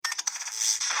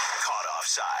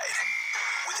Offside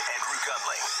with Andrew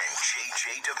Gunling and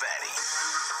JJ Devaney.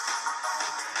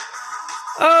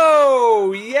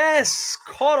 Oh, yes.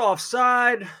 Caught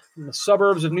offside in the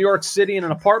suburbs of New York City in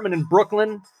an apartment in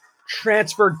Brooklyn.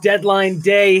 Transfer deadline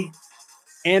day.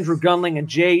 Andrew Gunling and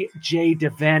JJ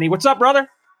Devaney. What's up, brother?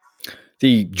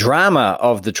 The drama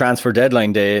of the transfer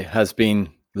deadline day has been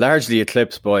largely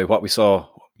eclipsed by what we saw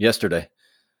yesterday.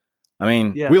 I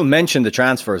mean, We'll mention the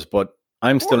transfers, but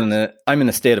I'm in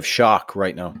a state of shock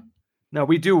right now. No,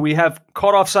 we do. We have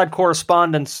caught offside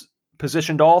correspondents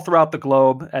positioned all throughout the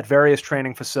globe at various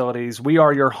training facilities. We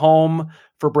are your home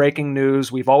for breaking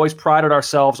news. We've always prided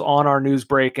ourselves on our news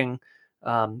breaking.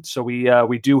 So we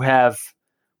have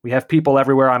people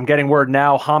everywhere. I'm getting word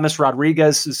now. James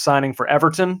Rodriguez is signing for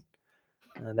Everton.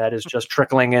 And that is just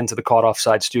trickling into the Caught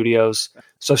Offside studios.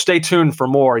 So stay tuned for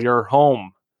more. Your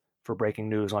home for breaking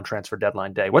news on transfer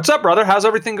deadline day. What's up, brother? How's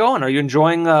everything going? Are you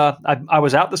enjoying? I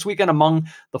was out this weekend among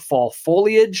the fall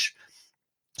foliage.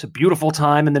 It's a beautiful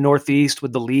time in the Northeast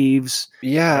with the leaves.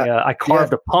 Yeah, I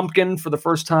carved a pumpkin for the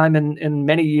first time in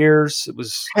many years. It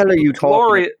was a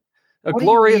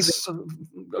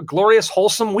glorious,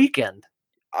 wholesome weekend.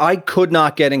 I could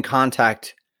not get in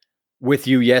contact with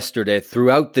you yesterday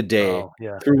throughout the day,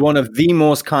 through one of the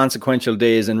most consequential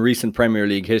days in recent Premier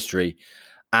League history,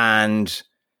 and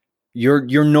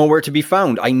you're nowhere to be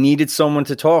found. I needed someone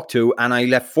to talk to, and I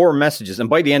left 4 messages. And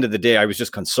by the end of the day, I was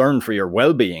just concerned for your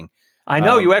well-being. I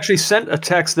know you actually sent a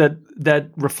text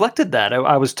that reflected that.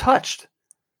 I was touched.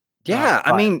 Yeah,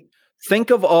 I mean,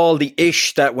 think of all the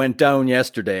ish that went down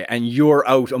yesterday, and you're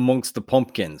out amongst the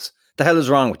pumpkins. The hell is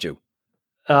wrong with you?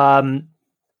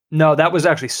 No, that was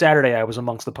actually Saturday. I was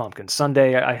amongst the pumpkins.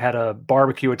 Sunday, I had a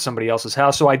barbecue at somebody else's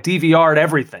house, so I DVR'd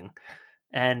everything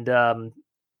and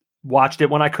watched it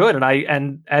when I could.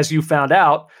 And as you found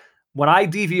out, when I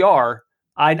DVR,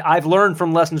 I've learned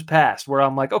from lessons past where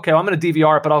I'm like, okay, well, I'm going to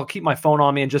DVR it, but I'll keep my phone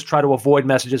on me and just try to avoid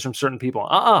messages from certain people.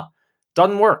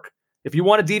 Doesn't work. If you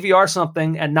want to DVR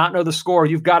something and not know the score,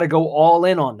 you've got to go all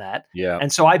in on that. Yeah.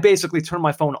 And so I basically turn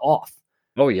my phone off.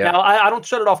 Oh yeah. Now I don't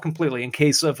shut it off completely in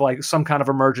case of like some kind of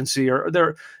emergency or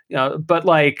there, but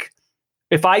like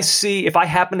if I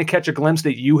happen to catch a glimpse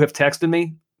that you have texted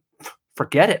me,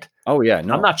 forget it. Oh yeah.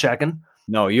 No, I'm not checking.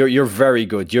 No, you're very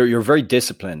good. You're very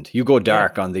disciplined. You go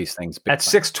dark on these things. At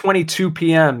 6:22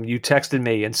 p.m., you texted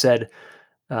me and said,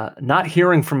 not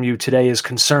hearing from you today is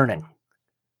concerning.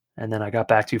 And then I got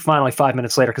back to you finally 5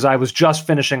 minutes later because I was just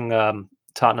finishing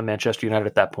Tottenham Manchester United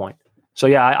at that point. So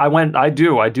yeah, I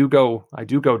do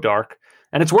go dark,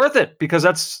 and it's worth it because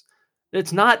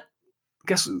it's not, I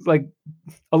guess, like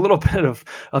a little bit of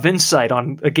insight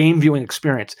on a game viewing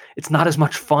experience. It's not as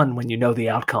much fun when you know the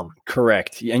outcome.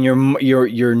 Correct. And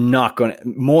you're not going to,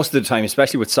 most of the time,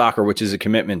 especially with soccer, which is a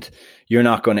commitment, you're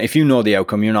not going to, if you know the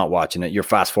outcome, you're not watching it. You're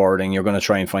fast forwarding. You're going to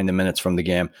try and find the minutes from the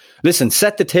game. Listen,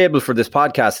 set the table for this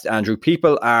podcast, Andrew.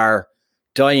 People are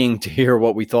dying to hear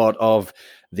what we thought of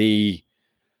the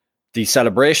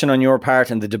celebration on your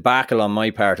part and the debacle on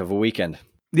my part of a weekend.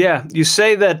 Yeah. You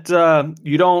say that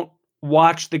you don't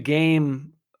watch the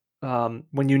game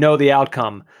when you know the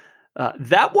outcome.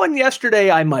 That one yesterday,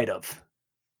 I might have.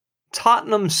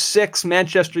 Tottenham 6,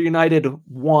 Manchester United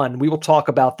 1. We will talk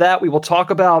about that. We will talk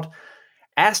about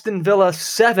Aston Villa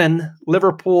 7,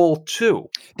 Liverpool 2.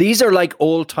 These are like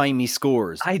old-timey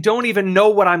scores. I don't even know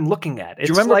what I'm looking at. Do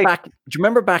you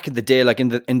remember back in the day, like in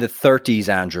the 30s,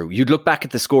 Andrew? You'd look back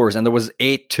at the scores and there was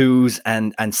 8-2s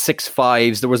and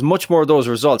 6-5s. There was much more of those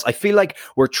results. I feel like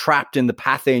we're trapped in the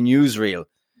Pathé newsreel.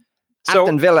 So,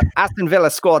 Aston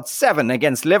Villa scored 7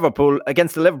 against the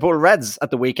Liverpool Reds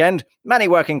at the weekend. Many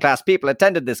working class people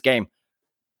attended this game.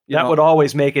 That would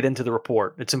always make it into the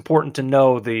report. It's important to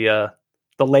know the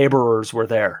laborers were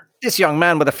there. This young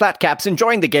man with a flat cap's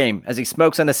enjoying the game as he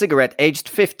smokes on a cigarette aged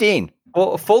 15.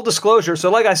 Well, full disclosure. So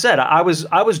like I said, I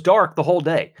was dark the whole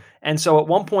day. And so at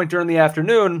one point during the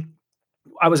afternoon,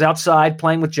 I was outside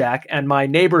playing with Jack and my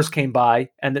neighbors came by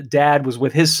and the dad was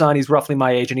with his son. He's roughly my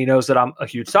age and he knows that I'm a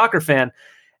huge soccer fan.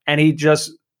 And he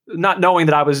just, not knowing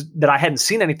that I hadn't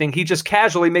seen anything, he just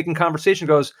casually making conversation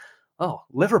goes, "Oh,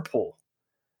 Liverpool."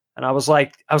 And I was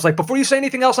like, before you say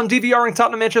anything else, I'm DVRing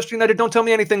Tottenham Manchester United. Don't tell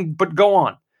me anything, but go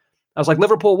on. I was like,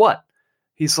 Liverpool what?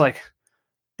 He's like,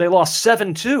 they lost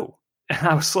 7-2. And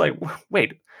I was like,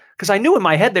 wait, because I knew in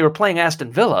my head they were playing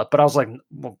Aston Villa, but I was like,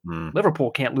 well, Liverpool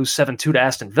can't lose 7-2 to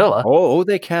Aston Villa. Oh,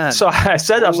 they can. So I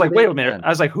said, I was like, wait a minute. I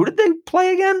was like, who did they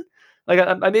play again?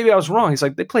 Like, maybe I was wrong. He's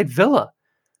like, they played Villa.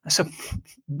 I said,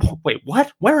 wait,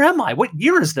 what? Where am I? What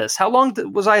year is this? How long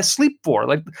was I asleep for?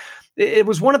 Like, it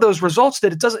was one of those results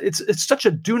that it's such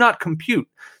a do not compute.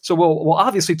 So we'll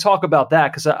obviously talk about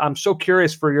that because I'm so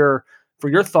curious for for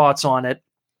your thoughts on it.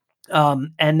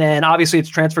 And then obviously it's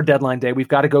transfer deadline day. We've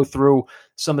got to go through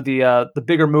some of the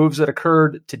bigger moves that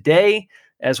occurred today,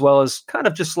 as well as kind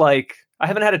of just like, I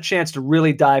haven't had a chance to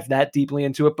really dive that deeply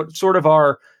into it, but sort of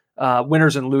our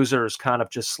winners and losers, kind of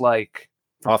just like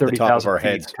off the top of our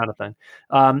heads kind of thing.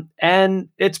 And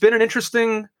it's been an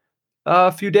interesting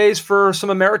few days for some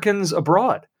Americans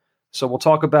abroad. So we'll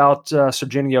talk about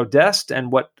Serginho Dest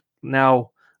and what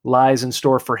now lies in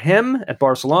store for him at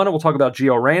Barcelona. We'll talk about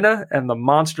Gio Reyna and the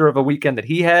monster of a weekend that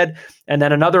he had, and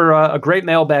then another a great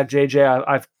mailbag. JJ,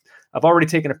 I've already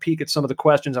taken a peek at some of the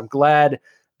questions. I'm glad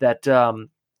that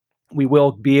we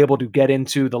will be able to get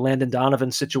into the Landon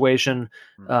Donovan situation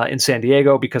in San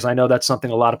Diego, because I know that's something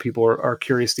a lot of people are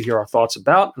curious to hear our thoughts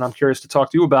about, and I'm curious to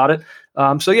talk to you about it.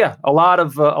 So yeah, a lot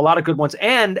of good ones.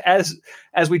 And as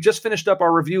we just finished up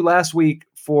our review last week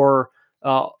for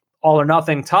All or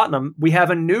Nothing Tottenham, we have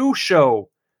a new show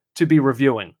to be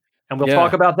reviewing, and we'll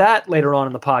talk about that later on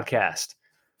in the podcast.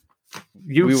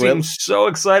 You seem so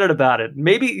excited about it.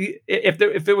 Maybe if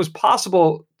it was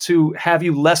possible to have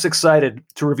you less excited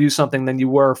to review something than you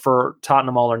were for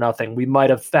Tottenham All or Nothing, we might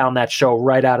have found that show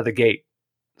right out of the gate.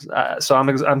 So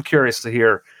I'm curious to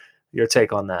hear your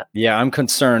take on that. Yeah, I'm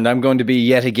concerned. I'm going to be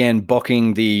yet again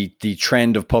bucking the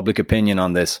trend of public opinion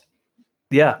on this.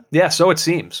 Yeah, so it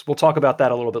seems. We'll talk about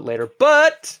that a little bit later.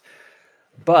 But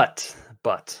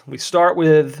we start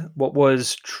with what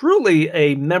was truly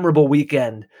a memorable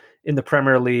weekend in the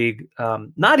Premier League.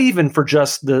 Not even for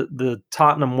just the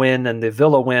Tottenham win and the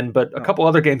Villa win, but a couple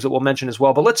other games that we'll mention as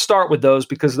well. But let's start with those,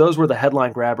 because those were the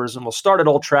headline grabbers. And we'll start at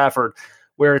Old Trafford,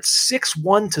 where it's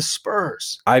 6-1 to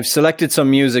Spurs. I've selected some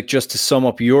music just to sum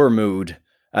up your mood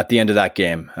at the end of that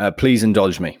game. Please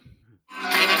indulge me.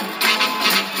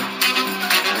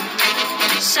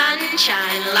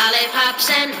 Sunshine,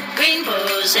 lollipops, and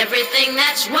rainbows. Everything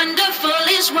that's wonderful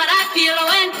is what I feel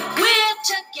when we're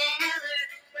together.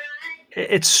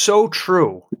 It's so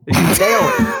true. You nail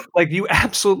it. Like, you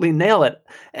absolutely nail it.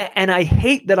 And I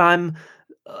hate that I'm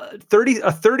a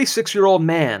 36-year-old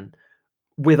man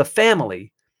with a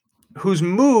family whose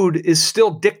mood is still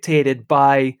dictated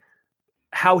by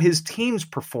how his teams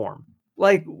perform.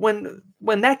 Like, when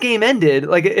that game ended,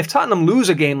 like, if Tottenham lose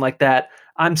a game like that,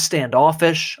 I'm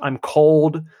standoffish. I'm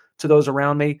cold to those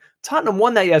around me. Tottenham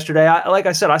won that yesterday. Like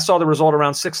I said, I saw the result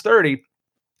around 6:30.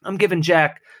 I'm giving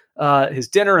Jack his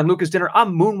dinner and Luca's dinner.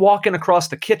 I'm moonwalking across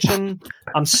the kitchen.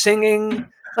 I'm singing.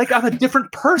 Like, I'm a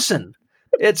different person.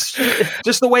 It's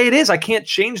just the way it is. I can't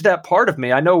change that part of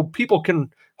me. I know people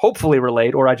can hopefully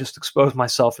relate, or I just expose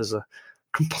myself as a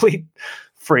complete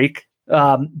freak.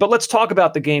 But let's talk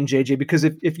about the game, JJ, because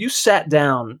if you sat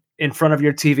down in front of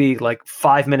your TV like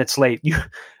 5 minutes late,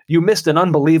 you missed an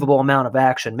unbelievable amount of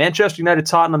action. Manchester United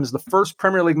Tottenham is the first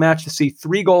Premier League match to see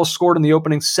 3 goals scored in the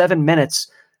opening 7 minutes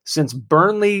since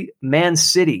Burnley Man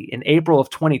City in April of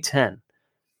 2010.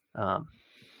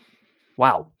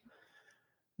 Wow.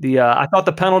 I thought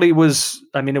the penalty was,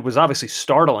 it was obviously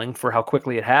startling for how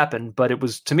quickly it happened, but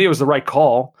to me, it was the right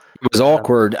call. It was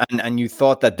awkward, and you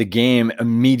thought that the game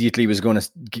immediately was going to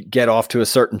get off to a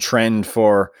certain trend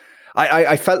for...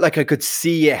 I felt like I could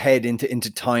see ahead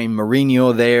into time.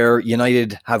 Mourinho there,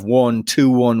 United have won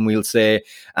 2-1, we'll say,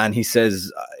 and he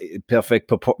says,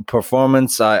 perfect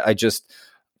performance.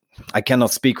 I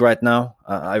cannot speak right now.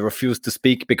 I refuse to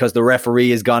speak because the referee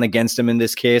has gone against him in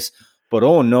this case. But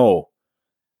oh no,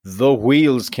 the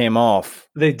wheels came off.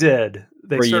 They did.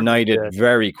 For United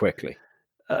very quickly.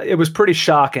 It was pretty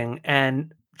shocking.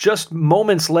 And just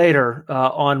moments later,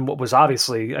 on what was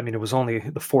obviously, it was only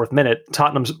the 4th minute,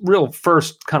 Tottenham's real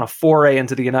first kind of foray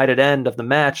into the United end of the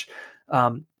match.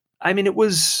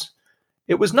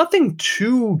 It was nothing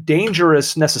too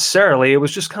dangerous necessarily. It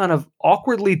was just kind of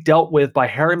awkwardly dealt with by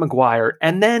Harry Maguire.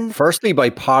 And then... Firstly by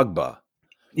Pogba.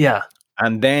 Yeah.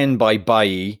 And then by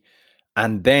Bailly.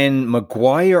 And then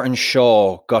Maguire and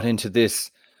Shaw got into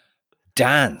this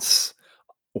dance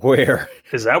where...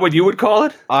 Is that what you would call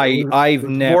it? I've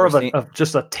never seen... More of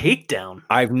just a takedown.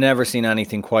 I've never seen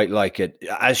anything quite like it.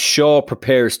 As Shaw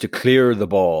prepares to clear the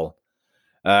ball,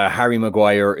 Harry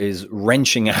Maguire is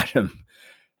wrenching at him,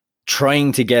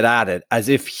 trying to get at it as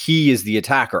if he is the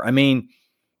attacker. Imagine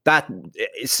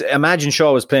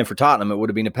Shaw was playing for Tottenham, it would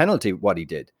have been a penalty what he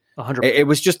did. 100%. It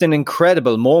was just an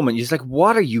incredible moment. You're just like,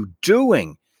 what are you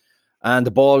doing? And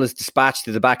the ball is dispatched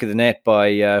to the back of the net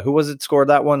by, who was it scored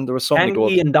that one? There was so many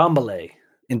goals.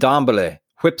 Ndombele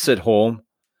whips it home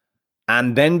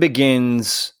and then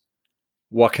begins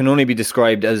what can only be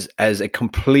described as a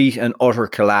complete and utter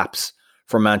collapse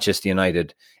for Manchester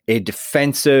United. A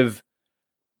defensive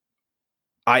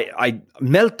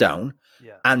meltdown.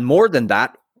 Yeah. And more than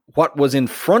that, what was in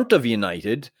front of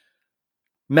United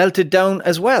melted down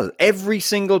as well. Every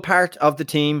single part of the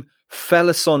team fell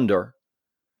asunder.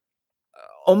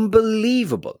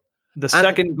 Unbelievable. The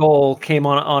second goal came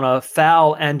on a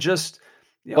foul, and just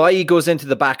Bailly goes into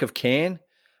the back of Kane,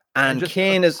 and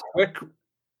Kane is quick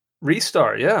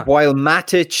restart. Yeah, while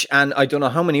Matic and I don't know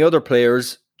how many other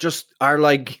players just are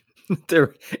like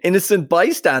they're innocent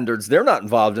bystanders. They're not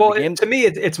involved in the game. To me,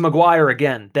 it's Maguire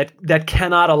again that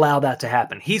cannot allow that to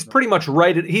happen. He's pretty much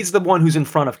right. He's the one who's in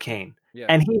front of Kane. Yeah.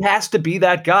 And he has to be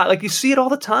that guy. Like, you see it all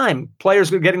the time.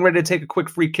 Players are getting ready to take a quick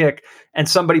free kick, and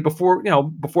somebody before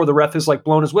the ref has like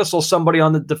blown his whistle, somebody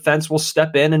on the defense will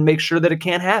step in and make sure that it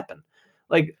can't happen.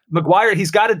 Like Maguire, he's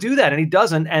got to do that, and he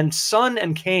doesn't. And Son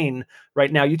and Kane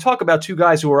right now, you talk about two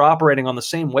guys who are operating on the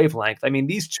same wavelength. I mean,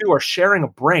 these two are sharing a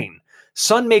brain.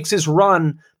 Son makes his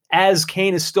run as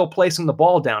Kane is still placing the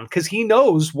ball down because he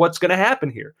knows what's going to happen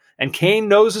here, and Kane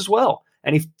knows as well.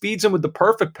 And he feeds him with the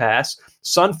perfect pass.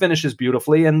 Son finishes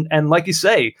beautifully. And like you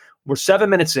say, we're 7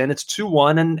 minutes in, it's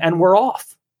 2-1, and we're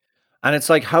off. And it's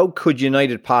like, how could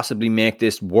United possibly make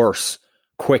this worse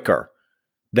quicker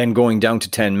than going down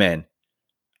to 10 men?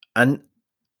 And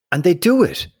they do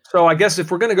it. So I guess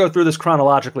if we're going to go through this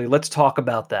chronologically, let's talk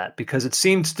about that, because it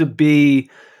seems to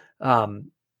be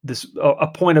a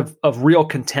point of real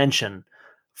contention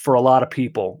for a lot of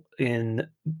people in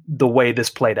the way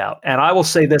this played out. And I will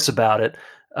say this about it.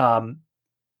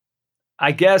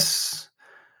 I guess,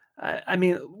 I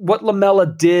mean, what Lamela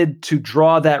did to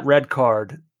draw that red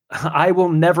card, I will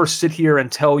never sit here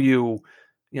and tell you,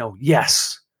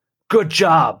 yes, good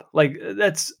job. Like,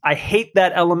 I hate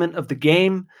that element of the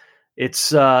game.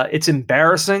 It's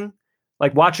embarrassing.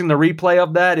 Like, watching the replay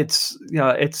of that, it's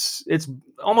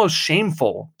almost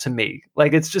shameful to me.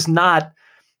 Like, it's just not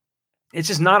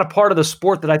a part of the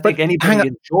sport that I think anybody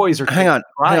enjoys. Or hang on.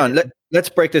 Let's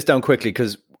break this down quickly,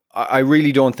 because I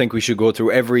really don't think we should go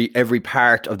through every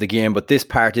part of the game, but this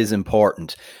part is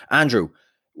important. Andrew,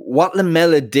 what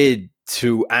Lamela did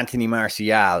to Anthony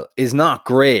Martial is not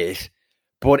great,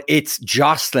 but it's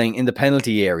jostling in the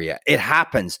penalty area. It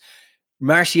happens.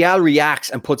 Martial reacts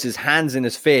and puts his hands in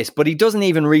his face, but he doesn't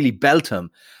even really belt him.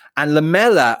 And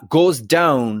Lamela goes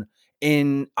down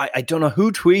in, I don't know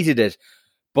who tweeted it,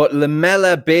 but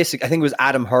Lamela I think it was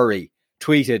Adam Hurrey,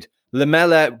 tweeted,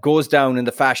 Lamela goes down in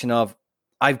the fashion of,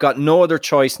 I've got no other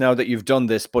choice now that you've done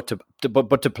this but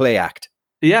to play act.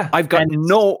 Yeah. I've got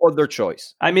no other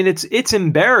choice. I mean, it's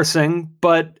embarrassing,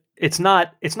 but it's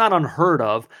not unheard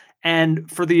of. And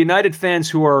for the United fans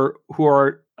who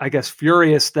are, I guess,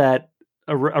 furious that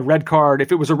a red card,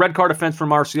 if it was a red card offense for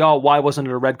Martial, why wasn't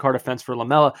it a red card offense for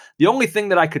Lamela? The only thing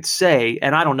that I could say,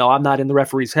 and I don't know, I'm not in the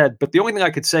referee's head, but the only thing I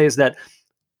could say is that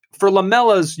for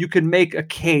Lamela's, you can make a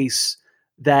case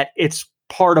that it's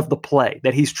part of the play,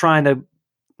 that he's trying to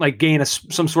like gain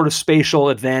some sort of spatial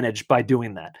advantage by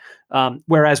doing that.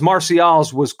 Whereas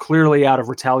Martial's was clearly out of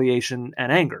retaliation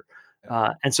and anger.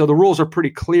 And so the rules are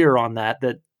pretty clear on that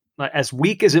as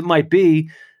weak as it might be,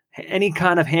 any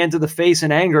kind of hand to the face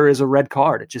in anger is a red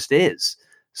card. It just is.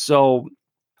 So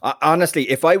honestly,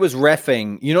 if I was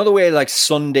reffing, the way like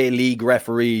Sunday league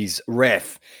referees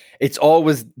ref, it's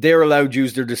always they're allowed to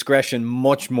use their discretion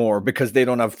much more because they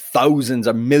don't have thousands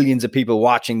or millions of people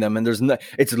watching them, and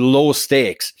it's low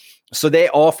stakes. So they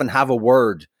often have a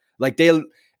word, like they'll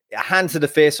a hand to the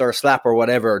face or a slap or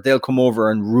whatever. They'll come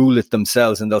over and rule it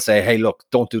themselves, and they'll say, "Hey, look,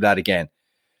 don't do that again."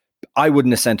 I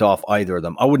wouldn't have sent off either of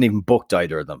them. I wouldn't even booked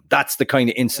either of them. That's the kind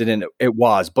of incident it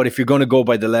was. But if you're going to go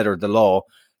by the letter of the law,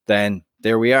 then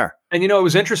there we are. And, it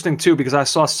was interesting, too, because I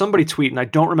saw somebody tweet, and I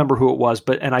don't remember who it was,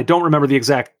 and I don't remember the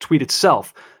exact tweet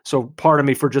itself. So pardon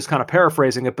me for just kind of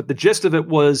paraphrasing it. But the gist of it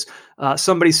was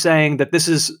somebody saying that this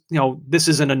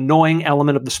is an annoying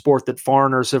element of the sport that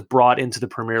foreigners have brought into the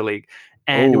Premier League.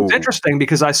 And It was interesting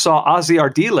because I saw Ozzy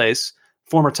Ardiles,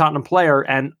 former Tottenham player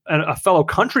and a fellow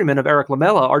countryman of Eric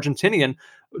Lamela, Argentinian,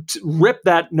 rip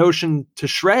that notion to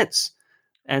shreds.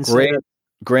 And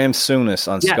Graham Souness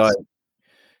on Sky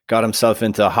got himself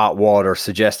into hot water,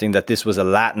 suggesting that this was a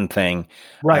Latin thing.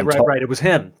 Right. It was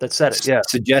him that said it. Yeah,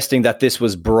 suggesting that this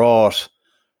was brought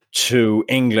to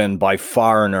England by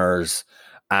foreigners,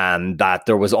 and that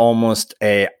there was almost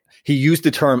he used the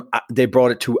term, they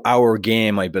brought it to our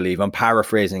game, I believe. I'm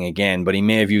paraphrasing again, but he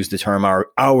may have used the term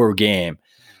our game.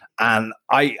 And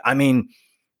I mean,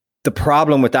 the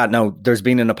problem with that, now there's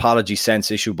been an apology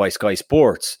sense issued by Sky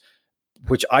Sports,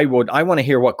 which I want to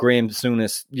hear what Graham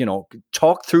Souness,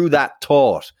 talk through that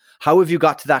thought. How have you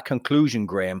got to that conclusion,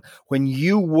 Graham, when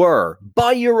you were,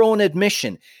 by your own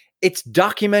admission, it's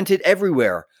documented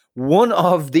everywhere, one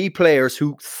of the players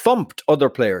who thumped other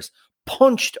players,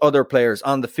 punched other players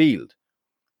on the field?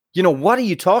 What are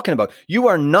you talking about? You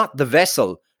are not the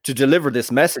vessel to deliver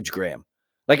this message, Graham.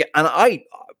 And I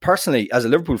personally, as a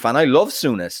Liverpool fan, I love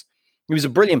Souness. He was a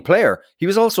brilliant player. He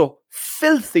was also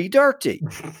filthy dirty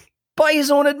by his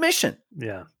own admission.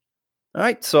 Yeah. All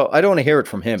right. So I don't want to hear it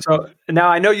from him. So now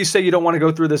I know you say you don't want to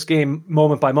go through this game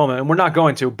moment by moment, and we're not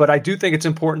going to, but I do think it's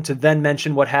important to then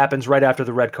mention what happens right after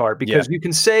the red card, because you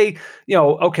can say,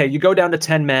 okay, you go down to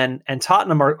 10 men and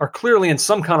Tottenham are clearly in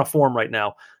some kind of form right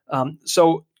now.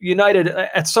 So United,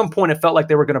 at some point, it felt like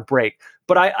they were going to break.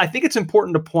 But I think it's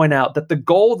important to point out that the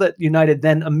goal that United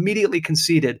then immediately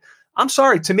conceded, I'm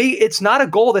sorry, to me, it's not a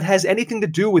goal that has anything to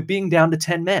do with being down to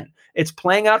 10 men. It's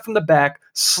playing out from the back,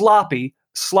 sloppy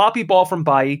ball from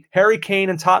Bailly, Harry Kane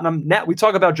and Tottenham. Now we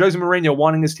talk about Jose Mourinho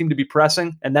wanting his team to be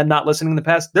pressing and then not listening in the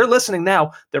past. They're listening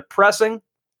now. They're pressing.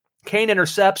 Kane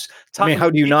intercepts. Tottenham, how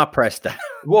do you not press that?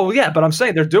 Well, yeah, but I'm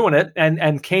saying they're doing it,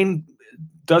 and Kane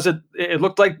does it. It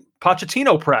looked like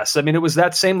Pochettino press. I mean, it was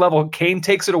that same level. Kane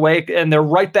takes it away, and they're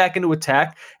right back into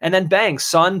attack, and then bang,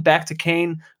 Son back to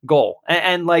Kane, goal.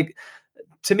 And like,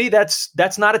 to me, that's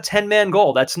not a 10-man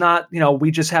goal. That's not,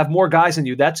 we just have more guys than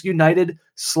you. That's United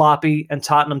sloppy and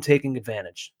Tottenham taking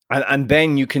advantage. And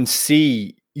then you can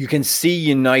see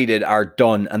United are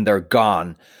done and they're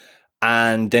gone.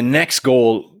 And the next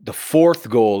goal, the fourth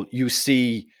goal, you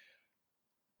see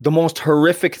the most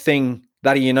horrific thing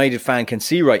that a United fan can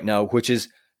see right now, which is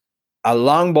a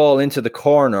long ball into the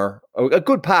corner, a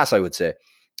good pass, I would say,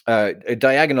 a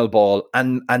diagonal ball,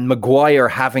 and Maguire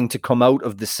having to come out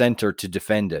of the center to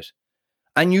defend it.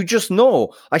 And you just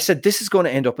know, I said, this is going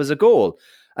to end up as a goal.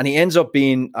 And he ends up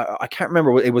being, I can't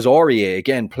remember, it was Aurier,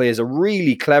 again, plays a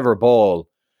really clever ball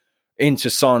into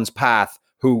Son's path,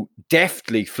 who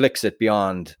deftly flicks it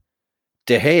beyond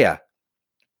De Gea.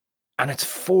 And it's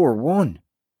 4-1.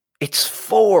 It's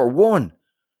 4-1.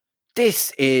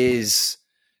 This is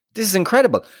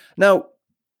incredible. Now,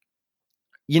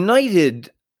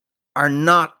 United are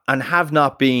not and have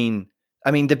not been,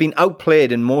 they've been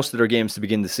outplayed in most of their games to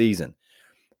begin the season.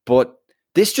 But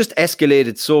this just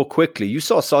escalated so quickly. You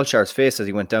saw Solskjaer's face as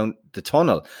he went down the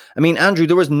tunnel. Andrew,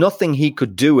 there was nothing he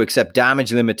could do except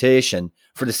damage limitation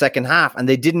for the second half, and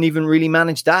they didn't even really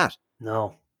manage that.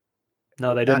 No,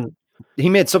 they didn't. He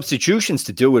made substitutions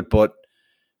to do it, but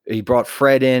he brought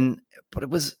Fred in, but it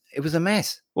was a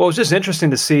mess. Well, it was just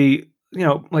interesting to see,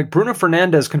 like Bruno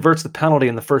Fernandes converts the penalty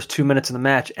in the first 2 minutes of the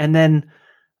match, and then,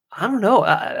 I don't know,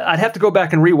 I'd have to go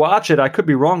back and rewatch it. I could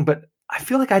be wrong, but I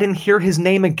feel like I didn't hear his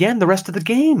name again the rest of the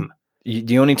game.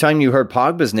 The only time you heard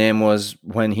Pogba's name was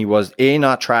when he was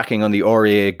not tracking on the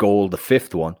Aurier goal, the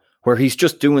fifth one, where he's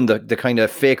just doing the kind of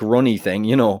fake runny thing,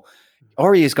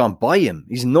 Aurier's gone by him.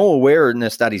 He's no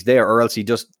awareness that he's there, or else he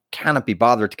just cannot be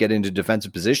bothered to get into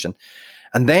defensive position.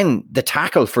 And then the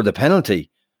tackle for the penalty,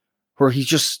 where he's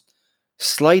just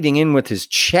sliding in with his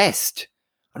chest.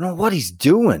 I don't know what he's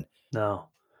doing. No.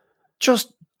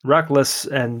 Just reckless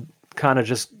and kind of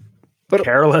just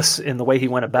careless in the way he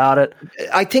went about it.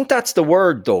 I think that's the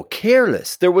word, though.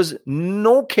 Careless. There was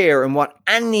no care in what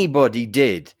anybody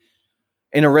did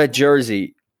in a red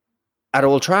jersey at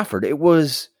Old Trafford. It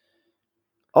was,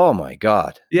 oh my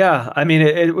God. Yeah.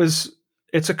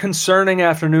 It's a concerning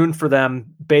afternoon for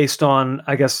them based on,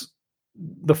 I guess,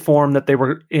 the form that they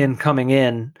were in coming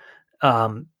in.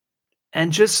 And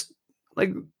just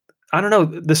like, I don't know,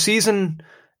 the season,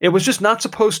 it was just not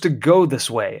supposed to go this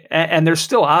way. And there's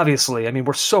still, obviously,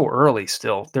 we're so early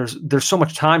still. There's so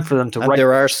much time for them to right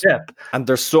the ship. And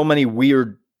there's so many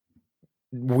weird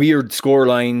score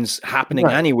lines happening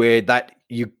anyway that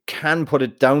you can put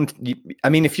it down.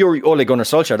 If you're Ole Gunnar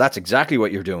Solskjaer, that's exactly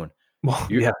what you're doing. Well,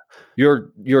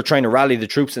 You're trying to rally the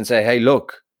troops and say, hey,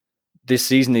 look, this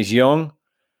season is young.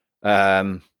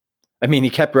 He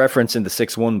kept referencing the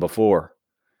 6-1 before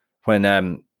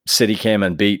when City came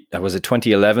and beat, was it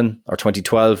 2011 or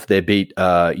 2012? They beat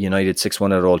United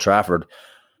 6-1 at Old Trafford.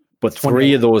 But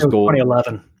three of those goals,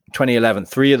 2011,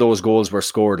 three of those goals were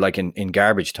scored like in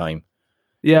garbage time.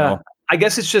 Yeah. I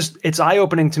guess it's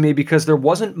eye-opening to me because there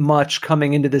wasn't much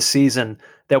coming into this season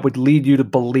that would lead you to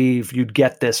believe you'd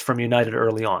get this from United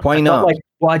early on. Why not?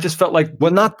 I just felt like...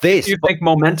 Well, not this. Do you think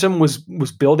momentum was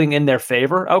building in their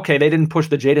favor? Okay, they didn't push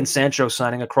the Jadon Sancho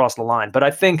signing across the line. But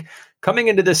I think coming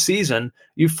into this season,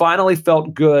 you finally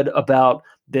felt good about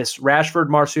this Rashford,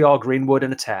 Martial, Greenwood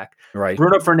in attack. Right.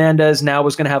 Bruno Fernandes now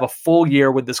was going to have a full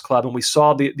year with this club, and we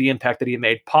saw the impact that he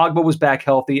made. Pogba was back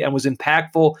healthy and was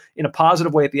impactful in a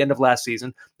positive way at the end of last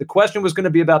season. The question was going to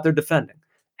be about their defending.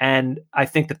 And I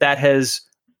think that has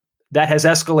that has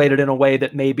escalated in a way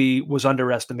that maybe was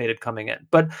underestimated coming in.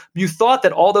 But you thought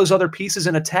that all those other pieces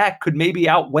in attack could maybe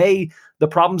outweigh the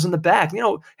problems in the back.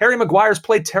 Harry Maguire's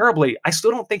played terribly. I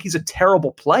still don't think he's a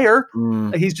terrible player.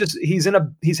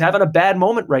 He's having a bad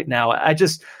moment right now.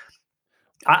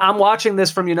 I'm watching this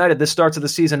from United, this starts of the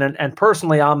season, and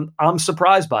personally, I'm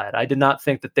surprised by it. I did not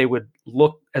think that they would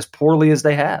look as poorly as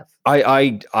they have.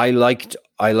 I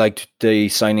liked the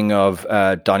signing of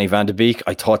Donny van de Beek.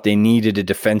 I thought they needed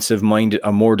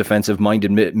a more defensive minded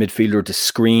midfielder to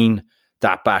screen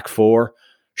that back four.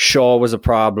 Shaw was a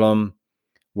problem.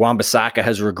 Wan-Bissaka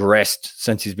has regressed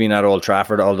since he's been at Old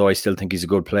Trafford, although I still think he's a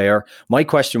good player. My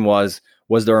question was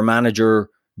there a manager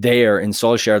there in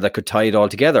Solskjaer that could tie it all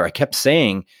together? I kept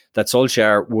saying that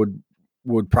Solskjaer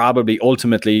would probably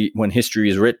ultimately, when history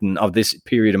is written of this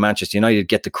period of Manchester United,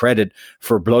 get the credit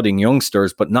for blooding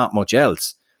youngsters, but not much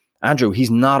else. Andrew,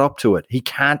 he's not up to it. He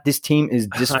can't. This team is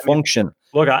dysfunction.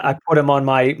 Look, I put him on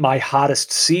my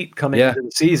hottest seat coming into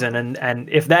the season, and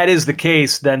if that is the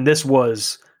case, then this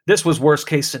was worst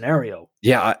case scenario.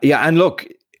 Yeah, and look,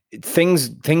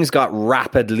 things got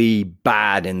rapidly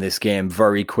bad in this game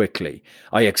very quickly.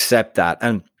 I accept that,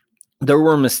 and there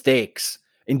were mistakes,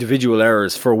 individual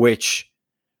errors for which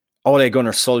Ole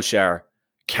Gunnar Solskjaer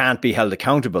can't be held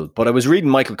accountable. But I was reading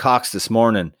Michael Cox this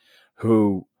morning,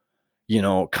 who,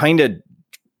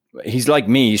 he's like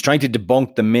me. He's trying to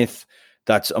debunk the myth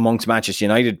that's amongst Manchester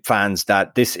United fans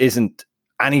that this isn't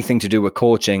anything to do with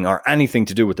coaching or anything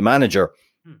to do with the manager.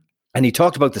 And he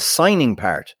talked about the signing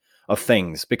part of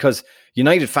things, because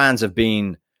United fans have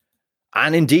been,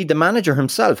 and indeed the manager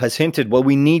himself has hinted, well,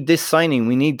 we need this signing,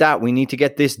 we need that, we need to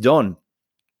get this done.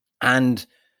 And,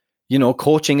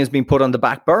 coaching has been put on the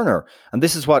back burner. And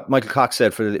this is what Michael Cox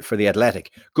said for the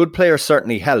Athletic. Good players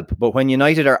certainly help, but when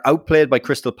United are outplayed by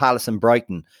Crystal Palace and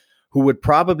Brighton, who would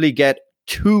probably get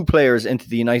 2 players into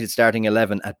the United starting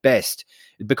 11 at best,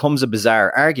 it becomes a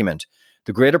bizarre argument.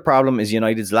 The greater problem is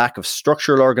United's lack of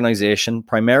structural organisation,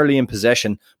 primarily in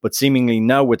possession, but seemingly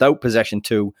now without possession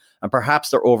too, and perhaps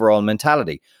their overall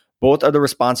mentality. Both are the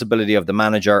responsibility of the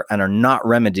manager and are not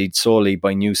remedied solely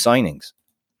by new signings.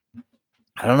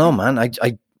 I don't know, man.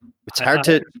 It's hard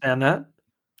to understand that.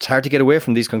 It's hard to get away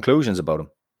from these conclusions about him.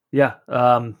 Yeah.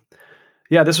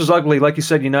 This was ugly. Like you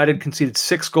said, United conceded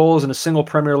 6 goals in a single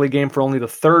Premier League game for only the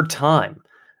 3rd time.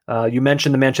 You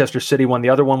mentioned the Manchester City one. The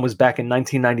other one was back in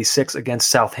 1996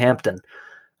 against Southampton.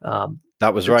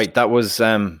 That was right. That was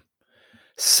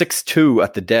 6-2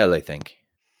 at the Dell, I think.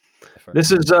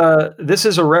 This is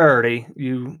a rarity.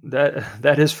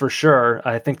 That is for sure.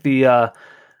 I think the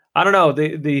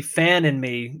fan in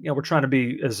me, we're trying to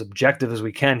be as objective as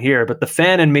we can here, but the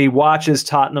fan in me watches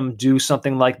Tottenham do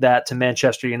something like that to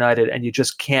Manchester United, and you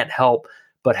just can't help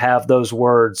but have those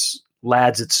words,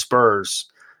 lads at Spurs,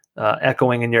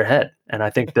 echoing in your head. And I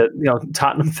think that,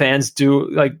 Tottenham fans do,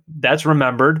 like, that's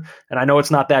remembered. And I know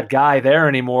it's not that guy there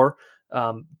anymore.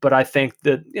 But I think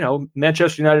that,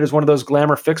 Manchester United is one of those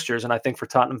glamour fixtures. And I think for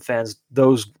Tottenham fans,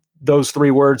 those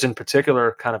 3 words in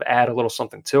particular kind of add a little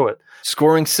something to it.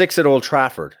 Scoring 6 at Old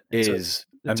Trafford is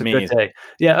amazing. A good day.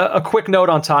 Yeah. A quick note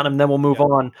on Tottenham, then we'll move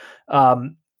on.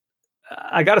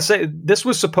 I got to say, this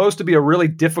was supposed to be a really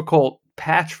difficult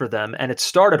patch for them, and it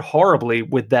started horribly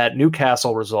with that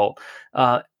Newcastle result.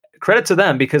 Credit to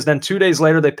them, because then 2 days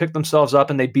later they picked themselves up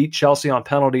and they beat Chelsea on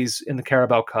penalties in the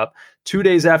Carabao Cup. 2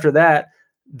 days after that,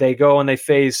 they go and they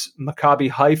face Maccabi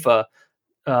Haifa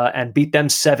and beat them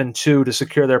 7-2 to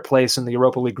secure their place in the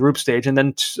Europa League group stage. And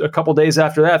then a couple days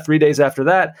after that, 3 days after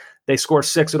that, they score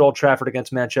 6 at Old Trafford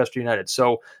against Manchester United.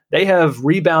 So they have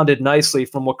rebounded nicely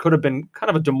from what could have been kind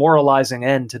of a demoralizing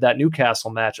end to that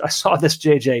Newcastle match. I saw this,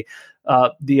 JJ,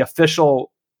 the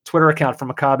official Twitter account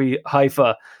from Maccabi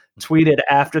Haifa tweeted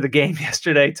after the game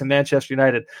yesterday to Manchester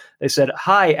United. They said,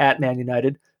 "Hi at Man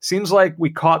United. Seems like we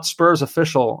caught Spurs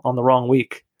official on the wrong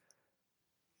week."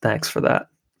 Thanks for that.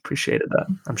 Appreciated that.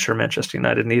 I'm sure Manchester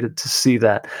United needed to see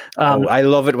that. I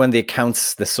love it when the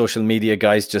accounts, the social media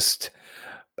guys just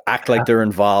act like they're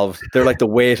involved. They're like the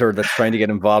waiter that's trying to get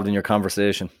involved in your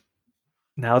conversation.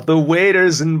 Now the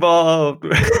waiter's involved.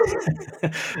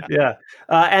 Yeah.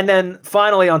 And then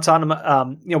finally on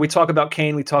Tottenham, we talk about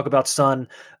Kane, we talk about Son.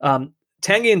 Tanguy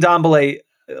Ndombele,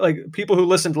 like people who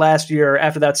listened last year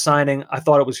after that signing, I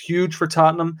thought it was huge for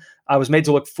Tottenham. I was made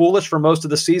to look foolish for most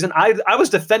of the season. I was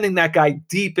defending that guy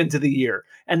deep into the year.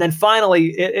 And then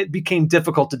finally it became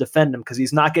difficult to defend him because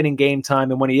he's not getting game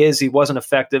time. And when he is, he wasn't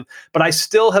effective. But I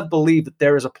still have believed that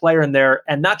there is a player in there,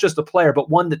 and not just a player, but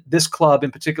one that this club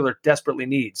in particular desperately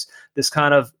needs. This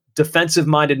kind of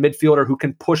defensive-minded midfielder who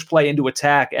can push play into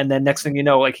attack. And then next thing you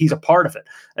know, like, he's a part of it.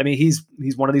 I mean, he's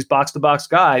one of these box-to-box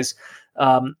guys.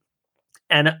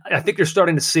 And I think you're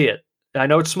starting to see it. I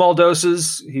know it's small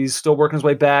doses. He's still working his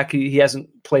way back. He hasn't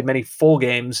played many full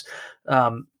games,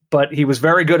 but he was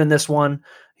very good in this one.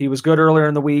 He was good earlier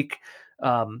in the week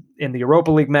in the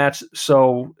Europa League match.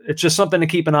 So it's just something to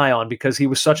keep an eye on because he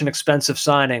was such an expensive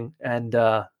signing. And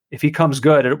if he comes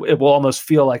good, it will almost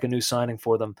feel like a new signing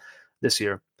for them this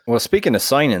year. Well, speaking of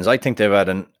signings, I think they've had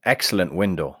an excellent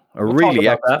window. We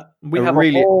have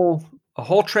a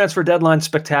whole transfer deadline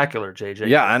spectacular, JJ.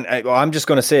 Yeah, and I'm just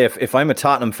going to say, if I'm a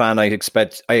Tottenham fan, I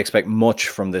expect much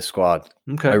from this squad.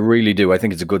 Okay, I really do. I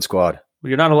think it's a good squad. Well,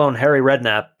 you're not alone. Harry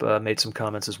Redknapp made some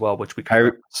comments as well, which we can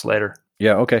discuss later.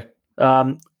 Yeah, okay.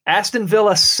 Aston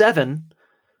Villa 7,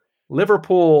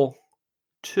 Liverpool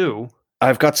 2.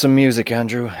 I've got some music,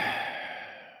 Andrew.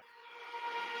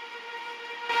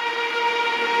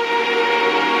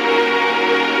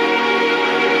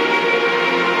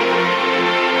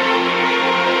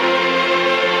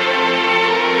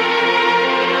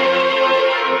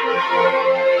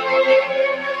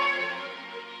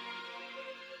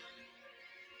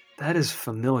 That is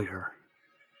familiar.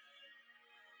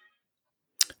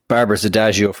 Barber's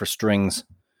Adagio for strings.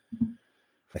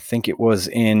 I think it was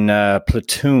in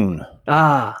Platoon.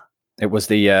 It was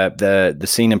the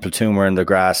scene in Platoon where in the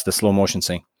grass, the slow motion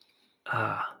scene.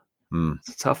 It's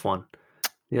a tough one.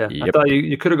 Yeah, yep. I thought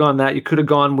you could have gone that. You could have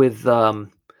gone with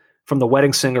from The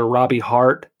Wedding Singer, Robbie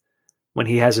Hart, when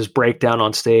he has his breakdown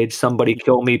on stage. Somebody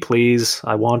kill me, please.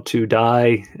 I want to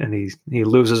die, and he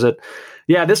loses it.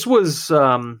 Yeah, this was.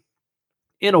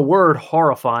 In a word,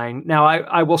 horrifying. Now,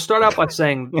 I will start out by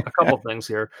saying a couple of things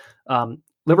here.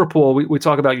 Liverpool, we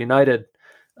talk about United.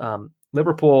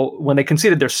 Liverpool, when they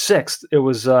conceded their sixth, it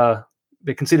was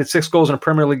they conceded 6 goals in a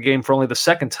Premier League game for only the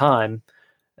second time.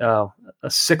 A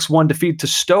 6-1 defeat to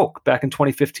Stoke back in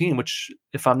 2015, which,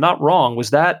 if I'm not wrong, was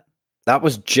that? That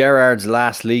was Gerrard's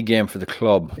last league game for the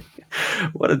club.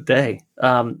 What a day!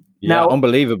 Now,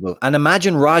 unbelievable. And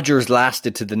imagine Rodgers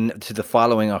lasted to the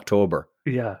following October.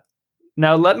 Yeah.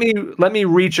 Now let me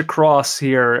reach across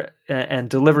here and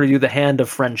deliver you the hand of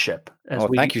friendship.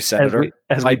 Thank you, Senator.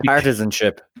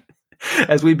 Bipartisanship.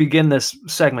 As we begin this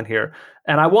segment here,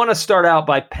 and I want to start out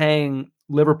by paying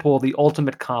Liverpool the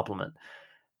ultimate compliment.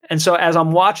 And so, as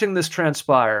I'm watching this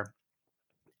transpire,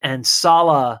 and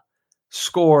Salah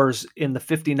scores in the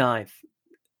 59th,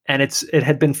 and it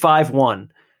had been 5-1.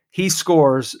 He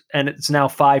scores, and it's now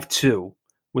 5-2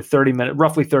 with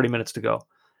roughly 30 minutes to go.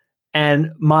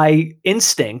 And my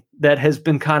instinct that has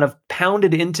been kind of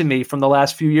pounded into me from the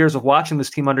last few years of watching this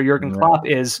team under Jurgen Klopp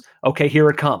is, okay, here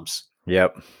it comes.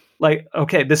 Yep. Like,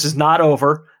 okay, this is not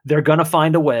over. They're going to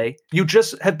find a way. You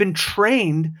just have been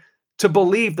trained to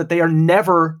believe that they are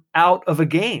never out of a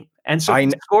game. And so he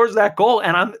scores that goal,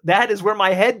 and that is where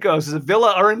my head goes, is that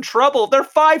Villa are in trouble. They're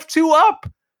 5-2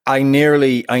 up. And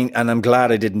I'm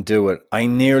glad I didn't do it. I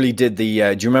nearly did do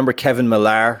you remember Kevin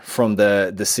Millar from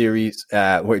the series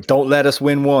where don't let us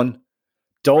win one.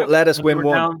 Don't let us win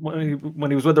one.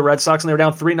 When he was with the Red Sox and they were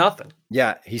down 3-0.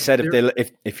 Yeah, he said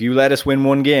if you let us win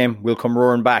one game, we'll come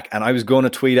roaring back. And I was going to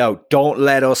tweet out, don't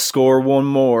let us score one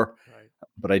more. Right.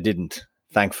 But I didn't,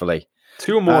 thankfully.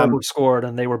 2 more were scored,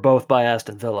 and they were both by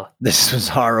Aston Villa. This was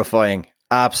horrifying.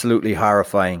 Absolutely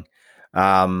horrifying.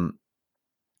 And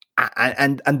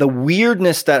the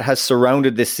weirdness that has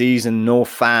surrounded this season, no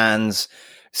fans,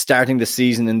 starting the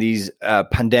season in these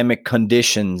pandemic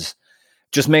conditions,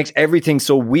 just makes everything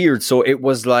so weird. So it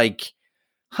was like,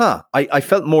 I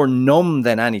felt more numb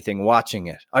than anything watching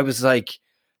it. I was like,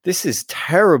 this is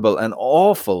terrible and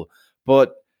awful.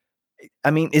 But,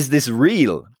 I mean, is this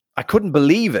real? I couldn't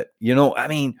believe it. I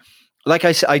mean, like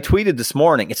I tweeted this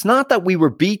morning, it's not that we were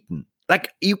beaten.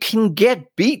 Like, you can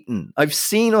get beaten. I've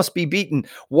seen us be beaten.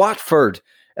 Watford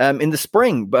in the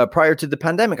spring prior to the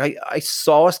pandemic. I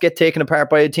saw us get taken apart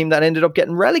by a team that ended up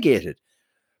getting relegated.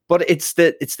 But it's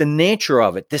the nature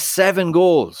of it. The 7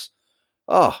 goals.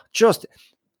 Oh, just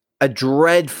a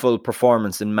dreadful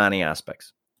performance in many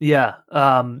aspects. Yeah.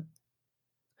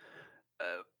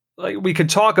 Like we could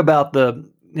talk about the,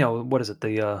 what is it?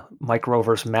 The micro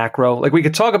versus macro. Like we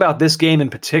could talk about this game in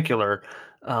particular.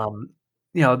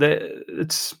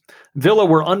 It's Villa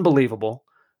were unbelievable.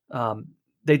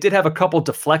 They did have a couple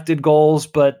deflected goals,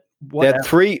 but they had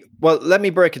 3. Well, let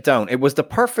me break it down. It was the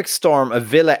perfect storm of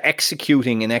Villa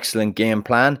executing an excellent game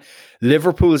plan,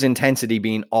 Liverpool's intensity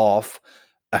being off,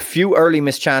 a few early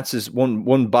missed chances,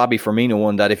 one Bobby Firmino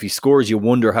one that if he scores, you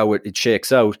wonder how it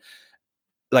shakes out,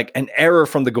 like an error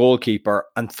from the goalkeeper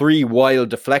and 3 wild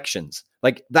deflections.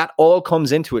 Like that all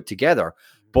comes into it together.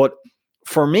 But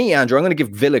for me, Andrew, I'm going to give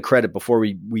Villa credit before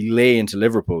we lay into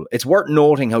Liverpool. It's worth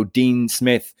noting how Dean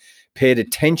Smith paid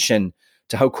attention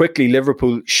to how quickly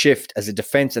Liverpool shift as a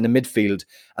defence and a midfield,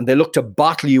 and they look to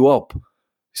bottle you up.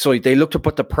 So they look to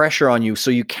put the pressure on you so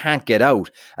you can't get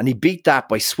out. And he beat that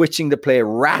by switching the play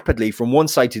rapidly from one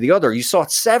side to the other. You saw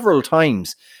it several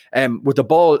times with the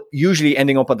ball usually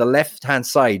ending up on the left-hand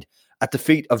side at the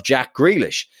feet of Jack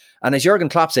Grealish. And as Jurgen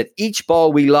Klopp said, each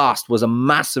ball we lost was a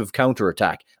massive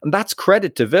counter-attack. And that's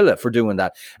credit to Villa for doing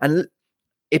that. And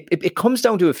it comes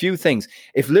down to a few things.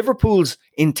 If Liverpool's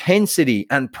intensity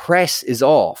and press is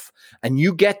off and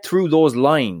you get through those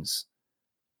lines,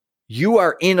 you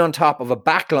are in on top of a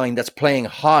backline that's playing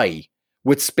high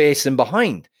with space in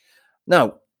behind.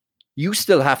 Now, you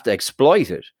still have to exploit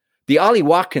it. The Ollie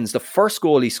Watkins, the first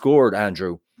goal he scored,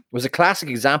 Andrew, was a classic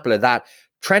example of that.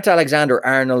 Trent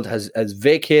Alexander-Arnold has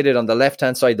vacated on the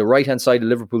left-hand side, the right-hand side of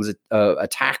Liverpool's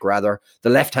attack, rather, the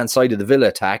left-hand side of the Villa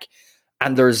attack.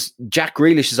 And there's Jack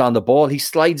Grealish is on the ball. He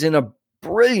slides in a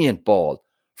brilliant ball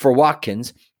for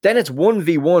Watkins. Then it's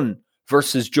 1v1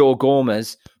 versus Joe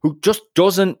Gomez, who just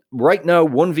doesn't, right now,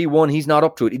 1v1, he's not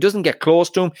up to it. He doesn't get close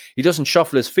to him. He doesn't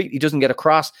shuffle his feet. He doesn't get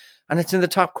across. And it's in the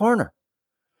top corner.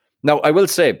 Now, I will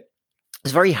say,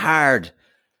 it's very hard.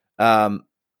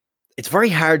 It's very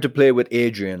hard to play with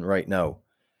Adrian right now.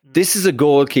 This is a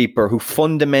goalkeeper who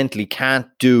fundamentally can't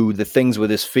do the things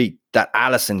with his feet that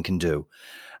Alisson can do.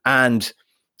 And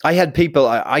I had people,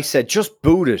 I said, just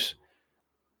boot it.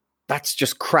 That's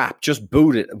just crap. Just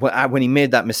boot it. When he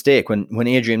made that mistake, when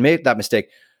Adrian made that mistake.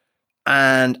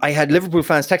 And I had Liverpool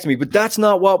fans texting me, but that's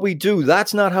not what we do.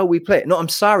 That's not how we play. No, I'm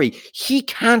sorry. He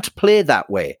can't play that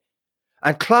way.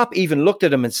 And Klopp even looked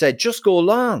at him and said, just go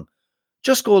long.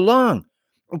 Just go long.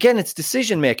 Again, it's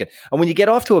decision making. And when you get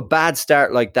off to a bad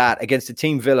start like that against a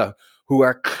team Villa who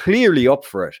are clearly up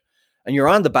for it, and you're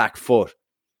on the back foot,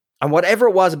 and whatever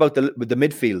it was about the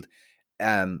midfield,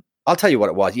 I'll tell you what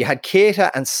it was. You had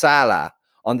Keita and Salah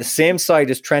on the same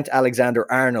side as Trent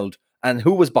Alexander-Arnold, and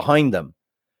who was behind them?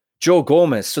 Joe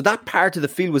Gomez. So that part of the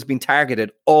field was being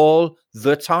targeted all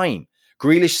the time.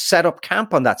 Grealish set up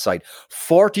camp on that side.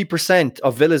 40%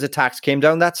 of Villa's attacks came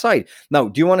down that side. Now,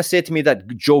 do you want to say to me that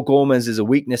Joe Gomez is a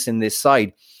weakness in this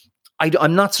side?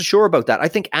 I'm not so sure about that. I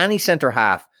think any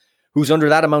centre-half who's under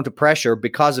that amount of pressure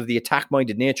because of the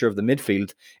attack-minded nature of the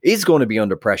midfield is going to be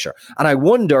under pressure. And I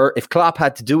wonder if Klopp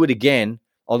had to do it again,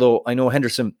 although I know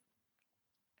Henderson,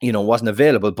 wasn't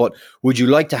available, but would you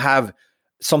like to have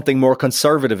something more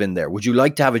conservative in there? Would you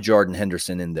like to have a Jordan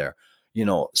Henderson in there?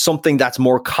 Something that's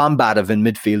more combative in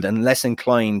midfield and less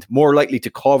inclined, more likely to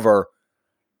cover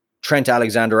Trent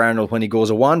Alexander-Arnold when he goes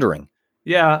a-wandering.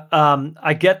 Yeah,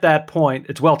 I get that point.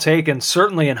 It's well taken,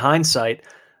 certainly in hindsight,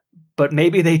 but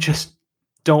maybe they just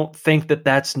don't think that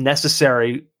that's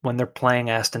necessary when they're playing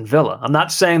Aston Villa. I'm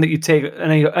not saying that you take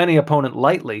any opponent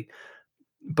lightly,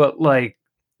 but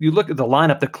you look at the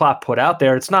lineup that Klopp put out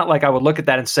there, it's not like I would look at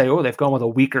that and say, oh, they've gone with a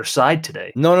weaker side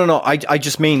today. No. I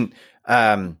just mean...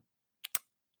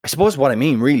 I suppose what I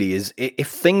mean really is if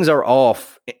things are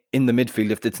off in the midfield,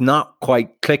 if it's not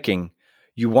quite clicking,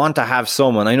 you want to have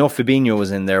someone, I know Fabinho was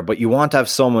in there, but you want to have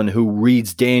someone who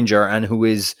reads danger and who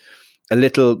is a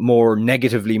little more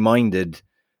negatively minded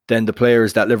than the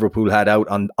players that Liverpool had out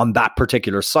on that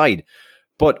particular side.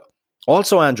 But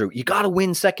also, Andrew, you got to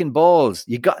win second balls.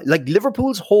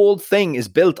 Liverpool's whole thing is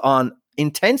built on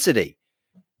intensity,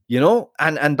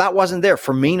 and that wasn't there.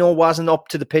 Firmino wasn't up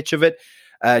to the pitch of it.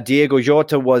 Diego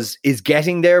Jota is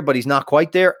getting there, but he's not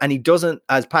quite there. And he doesn't,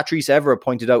 as Patrice Evra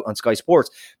pointed out on Sky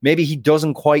Sports, maybe he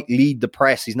doesn't quite lead the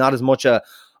press. He's not as much of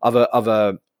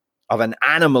an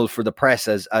animal for the press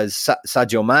as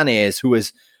Sadio Mane is, who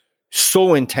is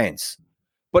so intense.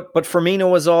 But Firmino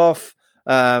was off.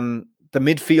 The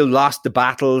midfield lost the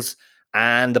battles,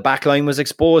 and the back line was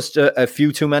exposed a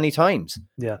few too many times.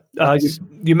 Yeah.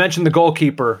 You mentioned the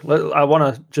goalkeeper. I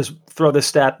want to just throw this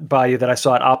stat by you that I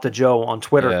saw at Opta Joe on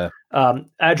Twitter. Yeah.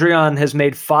 Adrian has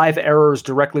made 5 errors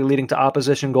directly leading to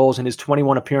opposition goals in his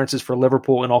 21 appearances for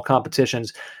Liverpool in all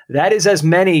competitions. That is as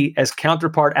many as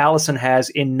counterpart Alisson has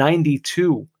in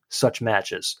 92 such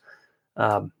matches.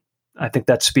 I think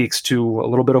that speaks to a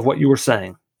little bit of what you were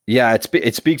saying. Yeah,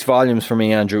 it speaks volumes for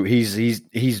me, Andrew. He's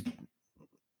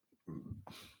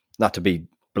not to be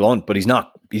blunt, but he's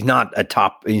not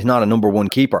a number one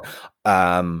keeper.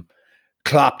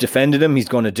 Klopp defended him. He's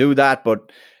going to do that,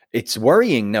 but it's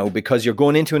worrying now because you're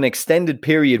going into an extended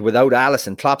period without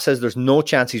Alisson. Klopp says there's no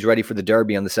chance he's ready for the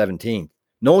derby on the 17th.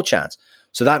 No chance.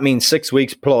 So that means 6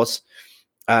 weeks plus.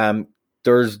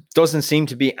 There doesn't seem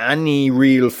to be any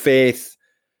real faith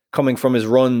coming from his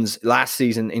runs last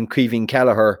season in Kevin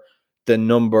Kelleher, the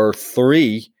number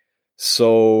 3.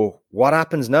 So what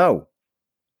happens now?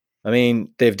 I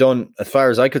mean, they've done, as far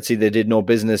as I could see, they did no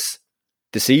business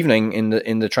this evening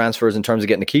in the transfers in terms of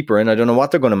getting a keeper in. I don't know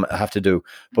what they're going to have to do,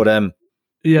 but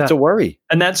yeah, it's a worry.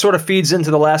 And that sort of feeds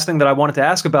into the last thing that I wanted to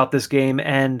ask about this game.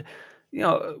 And,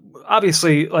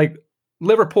 obviously, like,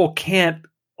 Liverpool can't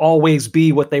always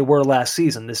be what they were last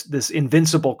season, this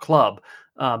invincible club.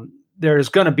 There's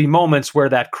going to be moments where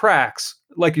that cracks.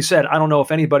 Like you said, I don't know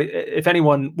if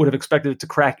anyone would have expected it to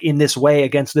crack in this way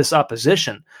against this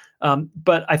opposition.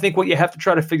 But I think what you have to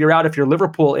try to figure out if you're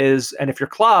Liverpool is, and if you're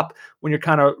Klopp, when you're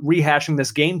kind of rehashing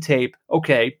this game tape,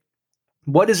 okay,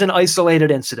 what is an isolated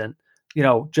incident?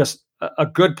 Just a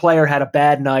good player had a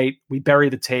bad night. We bury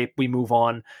the tape. We move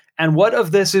on. And what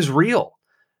of this is real?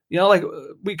 Like,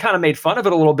 we kind of made fun of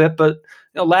it a little bit, but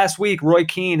last week Roy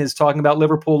Keane is talking about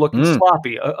Liverpool looking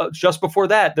sloppy. Just before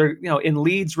that, they're in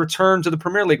Leeds' return to the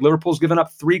Premier League, Liverpool's given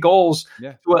up 3 goals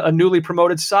to a newly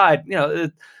promoted side. We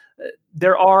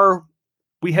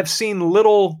have seen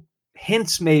little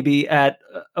hints maybe at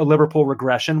a Liverpool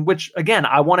regression, which again,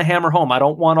 I want to hammer home. I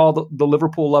don't want all the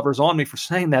Liverpool lovers on me for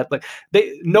saying that. Like,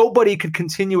 nobody could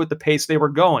continue at the pace they were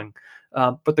going.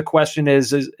 But the question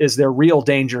is there real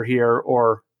danger here,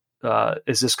 or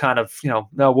is this kind of,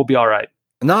 no, we'll be all right?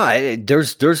 No,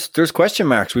 there's question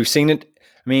marks. We've seen it.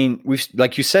 I mean,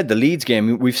 like you said, the Leeds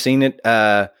game, we've seen it.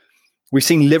 We've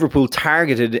seen Liverpool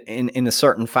targeted in a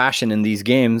certain fashion in these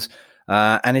games.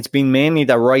 And it's been mainly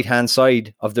the right-hand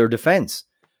side of their defence.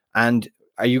 And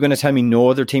are you going to tell me no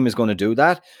other team is going to do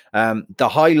that? The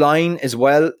high line as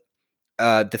well.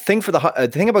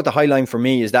 The thing about the high line for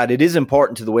me is that it is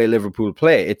important to the way Liverpool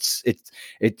play.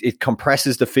 It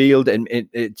compresses the field, and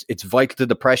it's vital to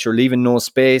the pressure, leaving no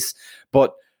space.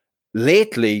 But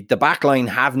lately, the back line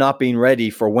have not been ready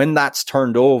for when that's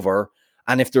turned over.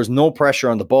 And if there's no pressure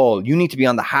on the ball, you need to be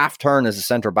on the half turn as a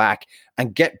centre back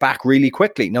and get back really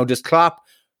quickly. Now, does Klopp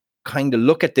kind of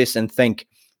look at this and think,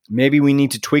 maybe we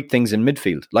need to tweak things in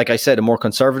midfield? Like I said, a more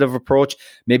conservative approach,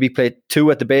 maybe play 2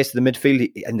 at the base of the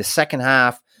midfield. In the second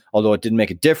half, although it didn't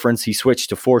make a difference, he switched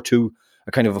to 4-2,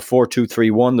 a kind of a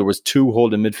 4-2-3-1. There was 2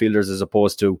 holding midfielders as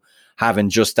opposed to having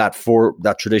just that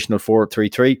traditional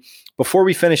 4-3-3. Before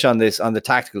we finish on this, on the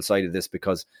tactical side of this,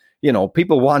 because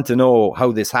people want to know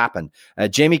how this happened.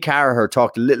 Jamie Carragher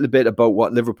talked a little bit about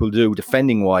what Liverpool do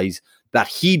defending-wise that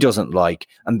he doesn't like,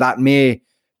 and that may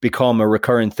become a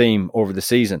recurring theme over the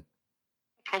season.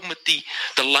 Problem with the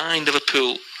line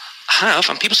Liverpool have,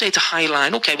 and people say it's a high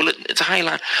line. Okay, well, it's a high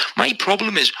line. My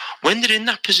problem is when they're in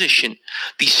that position,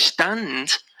 they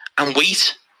stand and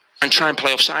wait and try and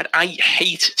play offside. I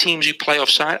hate teams who play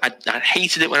offside. I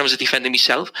hated it when I was a defender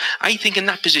myself. I think in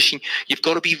that position, you've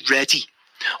got to be ready.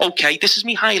 Okay, this is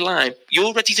me high line.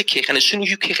 You're ready to kick, and as soon as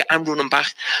you kick it, I'm running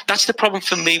back. That's the problem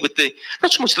for me with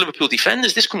not so much the Liverpool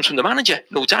defenders. This comes from the manager,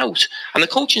 no doubt, and the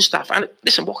coaching staff. And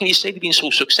listen, what can you say? They've been so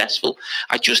successful.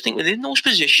 I just think within those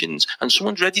positions, and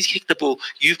someone's ready to kick the ball,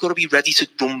 you've got to be ready to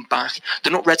run back.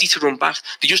 They're not ready to run back.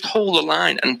 They just hold the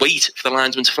line and wait for the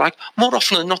linesman to flag. More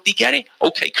often than not, they get it.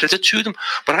 Okay, credit to them,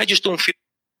 but I just don't feel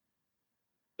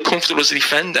comfortable as a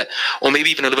defender, or maybe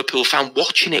even a Liverpool fan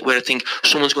watching it, where I think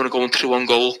someone's going to go through on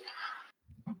goal.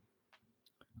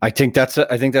 I think that's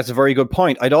a very good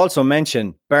point. I'd also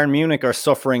mention Bayern Munich are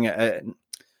suffering a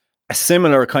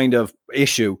similar kind of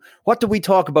issue. What did we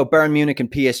talk about Bayern Munich and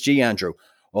PSG, Andrew?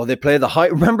 Oh, they play the high.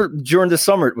 Remember during the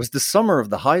summer, it was the summer of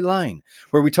the high line,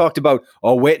 where we talked about,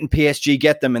 wait and PSG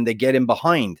get them and they get in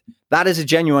behind. That is a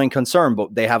genuine concern,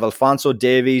 but they have Alphonso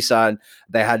Davies and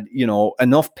they had,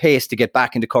 enough pace to get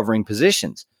back into covering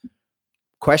positions.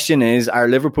 Question is, are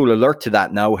Liverpool alert to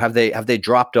that now? Have they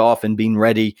dropped off and been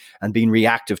ready and been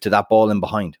reactive to that ball in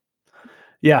behind?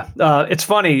 Yeah, it's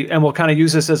funny, and we'll kind of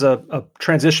use this as a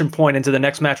transition point into the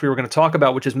next match we were going to talk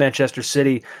about, which is Manchester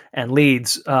City and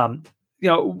Leeds.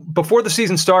 Before the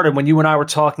season started, when you and I were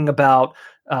talking about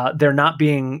there not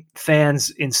being fans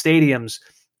in stadiums,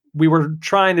 we were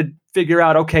trying to figure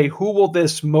out, okay, who will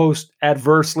this most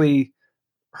adversely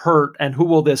hurt and who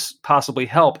will this possibly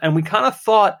help? And we kind of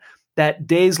thought that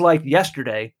days like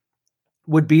yesterday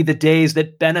would be the days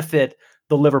that benefit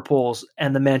the Liverpools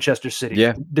and the Manchester City.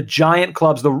 Yeah. The giant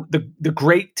clubs, the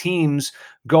great teams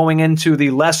going into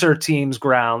the lesser teams'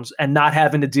 grounds and not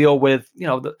having to deal with,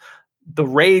 the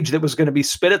rage that was going to be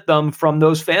spit at them from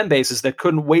those fan bases that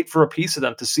couldn't wait for a piece of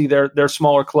them to see their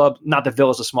smaller club. Not that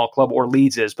Villa's a small club or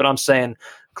Leeds is, but I'm saying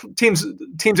teams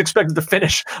expected to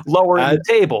finish lower in the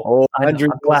table. Oh, Andrew,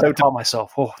 I'm glad I caught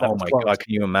myself. Oh my close. God,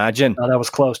 can you imagine? No, that was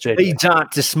close, JJ. Leeds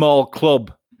aren't a small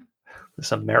club.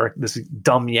 This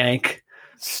dumb Yank.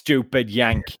 Stupid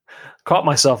Yank. Caught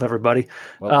myself, everybody.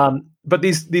 Well, but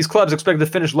these clubs expected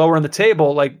to finish lower in the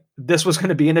table. Like, this was going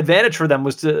to be an advantage for them,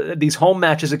 was to these home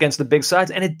matches against the big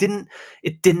sides, and it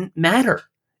didn't matter.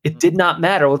 It did not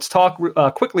matter. Let's talk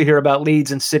quickly here about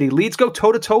Leeds and City. Leeds go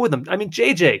toe-to-toe with them. I mean,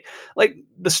 JJ, like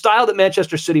the style that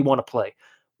Manchester City want to play.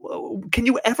 Can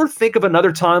you ever think of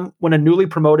another time when a newly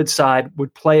promoted side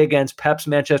would play against Pep's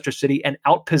Manchester City and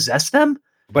outpossess them?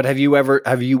 But have you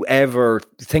ever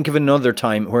think of another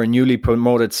time where a newly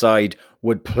promoted side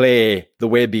would play the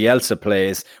way Bielsa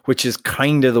plays, which is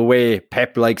kind of the way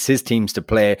Pep likes his teams to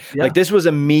play? Yeah. Like, this was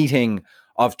a meeting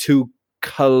of two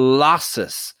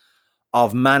colossus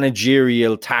of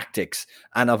managerial tactics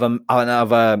and of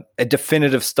a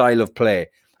definitive style of play.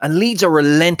 And Leeds are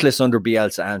relentless under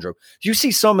Bielsa, Andrew. Do you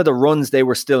see some of the runs they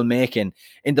were still making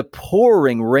in the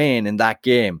pouring rain in that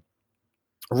game,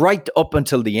 right up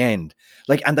until the end?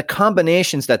 Like, and the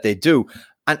combinations that they do.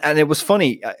 And it was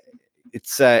funny.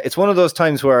 It's one of those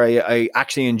times where I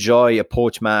actually enjoy a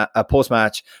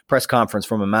post-match press conference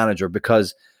from a manager,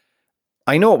 because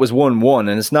I know it was 1-1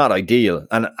 and it's not ideal.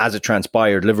 And as it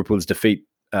transpired, Liverpool's defeat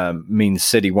means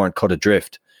City weren't cut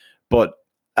adrift. But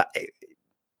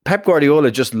Pep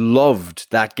Guardiola just loved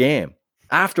that game.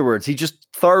 Afterwards, he just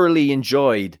thoroughly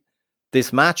enjoyed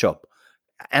this matchup.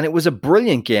 And it was a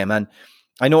brilliant game. And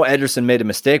I know Ederson made a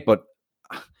mistake, but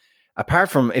apart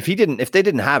from if they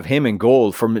didn't have him in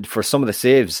goal for some of the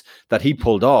saves that he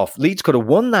pulled off, Leeds could have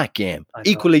won that game.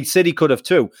 Equally, City could have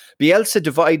too. Bielsa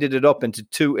divided it up into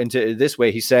this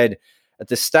way. He said at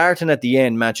the start and at the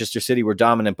end, Manchester City were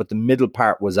dominant, but the middle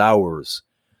part was ours.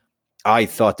 I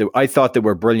thought they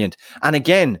were brilliant. And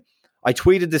again, I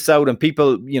tweeted this out, and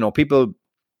people,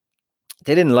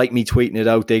 they didn't like me tweeting it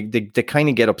out. They kind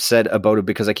of get upset about it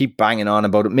because I keep banging on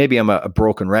about it. Maybe I'm a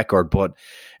broken record, but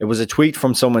it was a tweet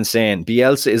from someone saying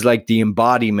Bielsa is like the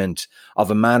embodiment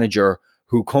of a manager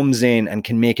who comes in and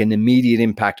can make an immediate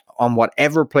impact on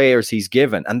whatever players he's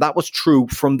given. And that was true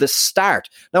from the start.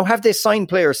 Now, have they signed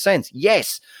players since?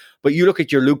 Yes. But you look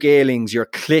at your Luke Aylings, your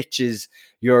Klitsch's,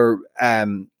 your,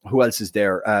 who else is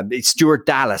there? Stuart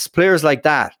Dallas, players like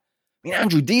that. I mean,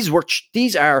 Andrew,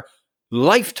 these are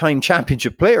lifetime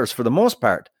championship players for the most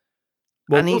part.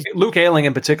 Well, and Luke Ayling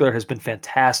in particular has been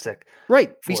fantastic.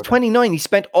 Right. He's 29. He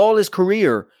spent all his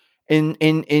career in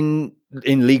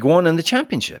League One and the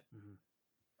Championship.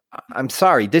 I'm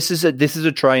sorry. This is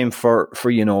a triumph for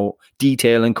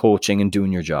detail and coaching and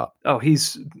doing your job. Oh,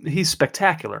 he's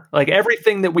spectacular. Like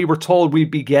everything that we were told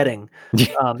we'd be getting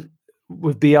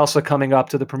with Bielsa coming up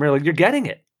to the Premier League, you're getting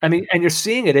it. I mean, and you're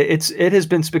seeing it. It has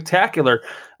been spectacular.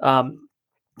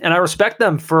 And I respect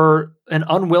them for an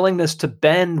unwillingness to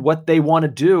bend what they want to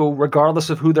do, regardless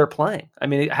of who they're playing. I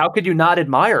mean, how could you not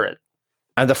admire it?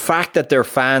 And the fact that their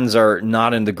fans are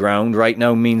not in the ground right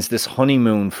now means this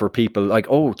honeymoon for people. Like,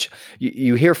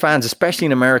 you hear fans, especially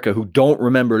in America, who don't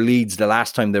remember Leeds the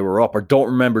last time they were up, or don't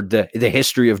remember the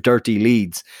history of dirty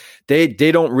Leeds. They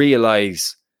don't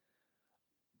realize,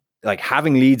 like,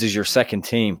 having Leeds as your second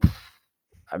team.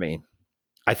 I mean,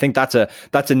 I think that's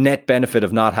a net benefit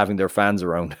of not having their fans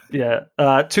around. Yeah.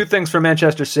 Two things for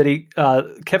Manchester City.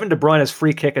 Kevin De Bruyne's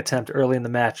free kick attempt early in the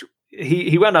match,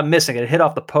 he wound up missing it. It hit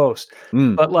off the post.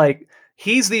 But like,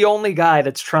 he's the only guy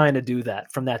that's trying to do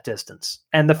that from that distance.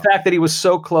 And the fact that he was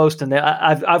so close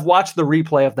to I've watched the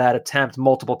replay of that attempt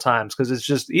multiple times, because it's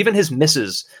just, even his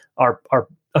misses are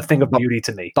a thing of beauty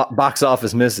to me. Box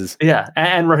office misses. Yeah.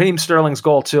 And Raheem Sterling's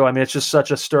goal too. I mean, it's just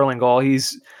such a Sterling goal.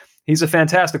 He's a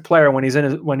fantastic player when he's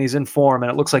in form,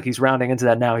 and it looks like he's rounding into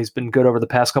that now. He's been good over the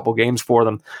past couple games for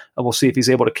them, and we'll see if he's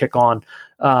able to kick on.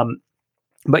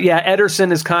 But yeah,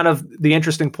 Ederson is kind of the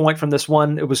interesting point from this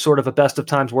one. It was sort of a best of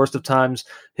times, worst of times.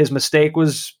 His mistake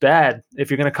was bad. If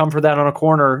you're going to come for that on a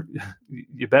corner,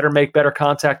 you better make better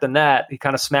contact than that. He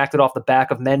kind of smacked it off the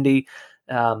back of Mendy.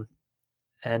 And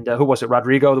who was it?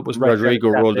 Rodrigo that was right. Rodrigo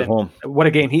rolled it home. What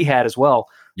a game he had as well.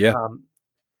 Yeah.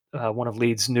 One of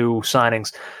Leeds' new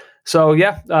signings. So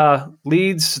yeah,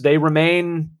 Leeds, they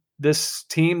remain this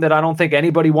team that I don't think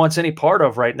anybody wants any part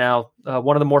of right now.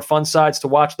 One of the more fun sides to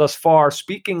watch thus far.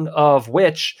 Speaking of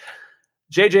which,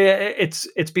 JJ,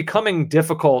 it's becoming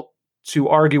difficult to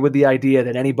argue with the idea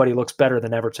that anybody looks better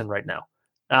than Everton right now.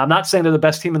 I'm not saying they're the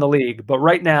best team in the league, but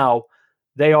right now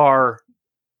they're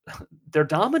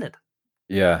dominant.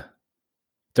 Yeah,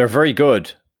 they're very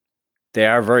good. They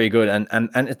are very good,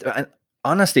 and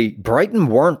honestly, Brighton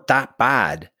weren't that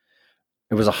bad.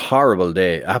 It was a horrible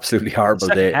day, absolutely horrible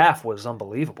day. The second half was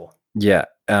unbelievable. Yeah,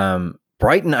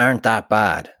 Brighton aren't that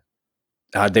bad.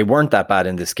 They weren't that bad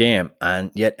in this game,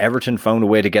 and yet Everton found a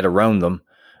way to get around them.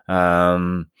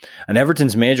 And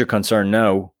Everton's major concern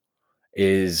now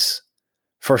is,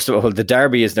 first of all, the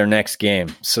derby is their next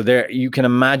game. So you can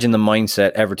imagine the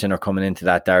mindset Everton are coming into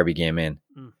that derby game in.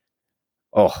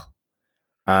 Oh,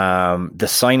 The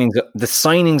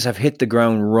signings have hit the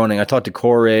ground running. I thought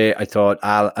Decore, I thought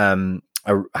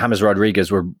James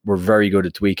Rodriguez were very good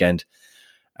at the weekend.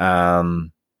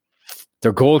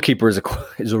 Their goalkeeper is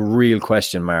a real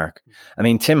question mark. I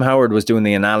mean, Tim Howard was doing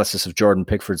the analysis of Jordan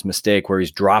Pickford's mistake where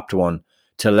he's dropped one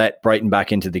to let Brighton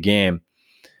back into the game.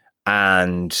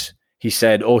 And he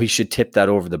said, he should tip that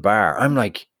over the bar. I'm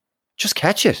like, just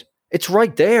catch it. It's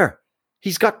right there.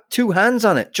 He's got two hands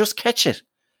on it. Just catch it.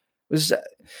 It's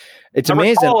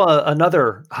amazing. I recall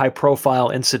another high-profile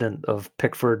incident of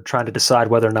Pickford trying to decide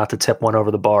whether or not to tip one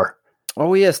over the bar.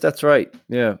 Oh, yes, that's right.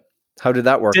 Yeah. How did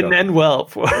that work? Didn't end well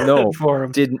for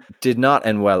him. Did not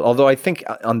end well. Although I think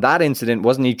on that incident,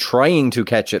 wasn't he trying to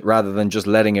catch it rather than just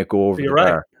letting it go over the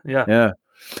bar? Yeah.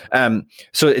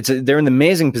 So they're in the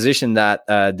amazing position that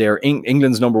their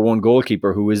England's number one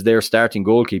goalkeeper, who is their starting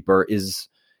goalkeeper, is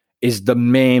the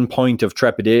main point of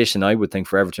trepidation, I would think,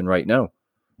 for Everton right now.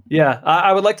 Yeah,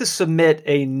 I would like to submit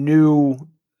a new,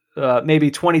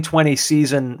 maybe 2020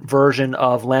 season version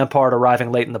of Lampard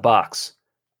arriving late in the box.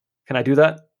 Can I do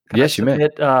that? Yes, you may.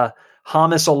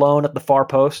 Hamas alone at the far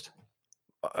post.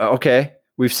 Okay.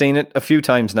 We've seen it a few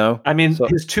times now. I mean,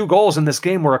 his two goals in this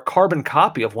game were a carbon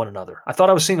copy of one another. I thought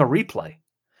I was seeing a replay.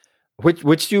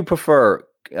 Which do you prefer,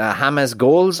 Hamas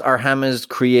goals or Hamas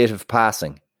creative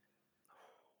passing?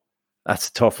 That's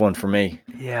a tough one for me.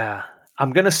 Yeah,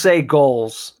 I'm going to say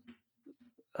goals.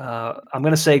 I'm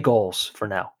going to say goals for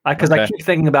now. Because I keep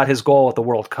thinking about his goal at the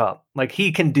World Cup. Like,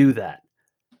 he can do that.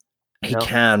 He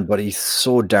can, but he's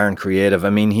so darn creative.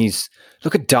 I mean,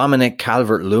 look at Dominic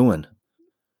Calvert-Lewin.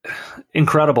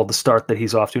 Incredible, the start that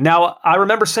he's off to. Now, I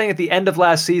remember saying at the end of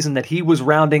last season that he was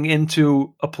rounding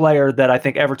into a player that I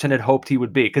think Everton had hoped he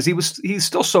would be, because he's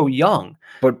still so young.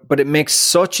 But it makes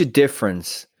such a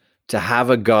difference to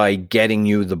have a guy getting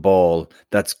you the ball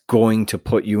that's going to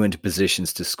put you into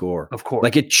positions to score. Of course.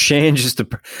 Like, it changes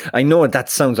I know that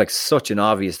sounds like such an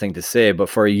obvious thing to say, but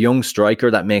for a young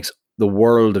striker, that makes the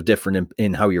world of different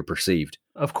in how you're perceived.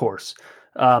 Of course.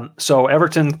 So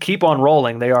Everton keep on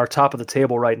rolling. They are top of the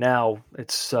table right now.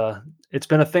 It's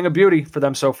been a thing of beauty for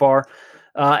them so far.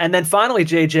 And then finally,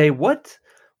 JJ,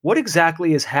 what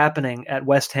exactly is happening at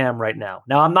West Ham right now?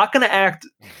 Now, I'm not going to act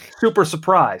super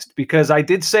surprised, because I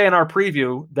did say in our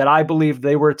preview that I believe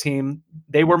they were a team.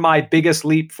 They were my biggest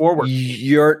leap forward.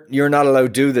 You're not allowed to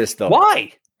do this, though.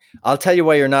 Why? I'll tell you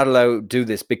why you're not allowed to do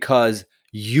this, because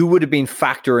you would have been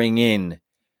factoring in,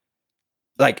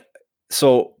 like,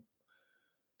 so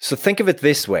think of it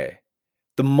this way.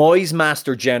 The Moyes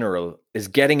Master General is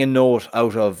getting a note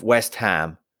out of West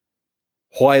Ham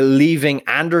while leaving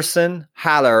Anderson,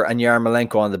 Haller, and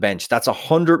Yarmolenko on the bench. That's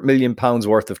 £100 million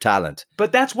worth of talent.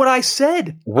 But that's what I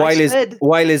said. While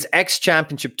his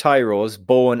ex-championship tyros,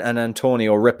 Bowen and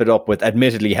Antonio, rip it up with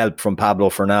admittedly help from Pablo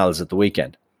Fornals at the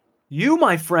weekend. You,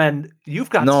 my friend, you've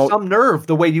got some nerve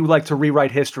the way you like to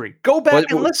rewrite history. Go back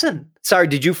and listen. Sorry,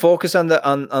 did you focus on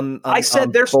I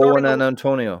said their Bowen and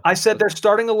Antonio? I said their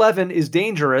starting 11 is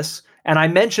dangerous, and I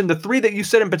mentioned the three that you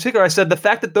said in particular. I said the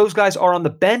fact that those guys are on the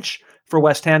bench for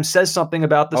West Ham says something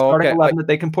about the starting 11 that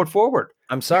they can put forward.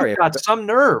 I'm sorry. You've got some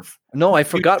nerve. No, I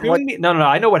forgot what... No,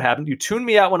 I know what happened. You tuned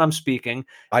me out when I'm speaking,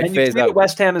 and you see that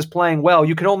West Ham is playing well.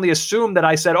 You can only assume that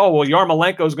I said,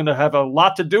 Yarmolenko is going to have a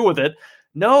lot to do with it.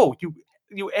 No,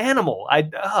 you animal.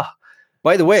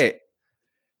 By the way,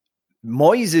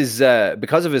 Moyes is,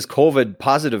 because of his COVID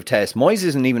positive test, Moyes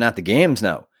isn't even at the games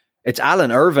now. It's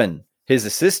Alan Irvin, his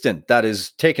assistant, that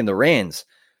is taking the reins.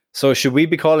 So should we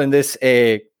be calling this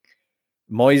a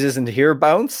Moyes isn't here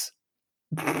bounce?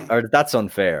 Or that's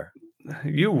unfair?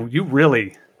 You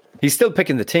really... He's still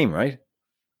picking the team, right?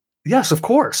 Yes, of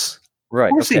course. Right.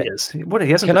 Of course he is. He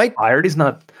hasn't been fired. He's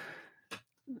not...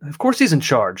 Of course he's in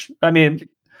charge. I mean...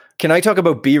 Can I talk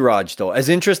about B-Raj, though? As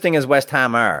interesting as West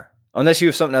Ham are, unless you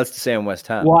have something else to say on West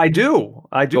Ham. Well, I do.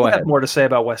 I do have more to say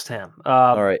about West Ham.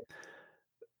 All right.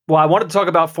 Well, I wanted to talk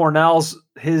about Fornals,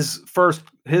 his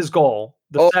goal,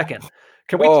 the second.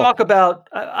 Can we talk about...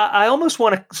 I almost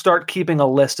want to start keeping a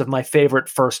list of my favorite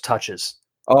first touches.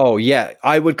 Oh, yeah.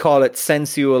 I would call it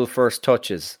sensual first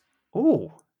touches.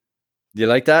 Ooh. Do you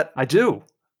like that? I do.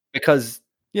 Because,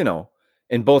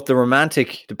 in both the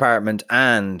romantic department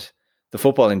and the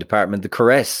footballing department, the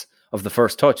caress of the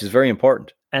first touch is very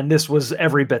important. And this was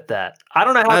every bit that. I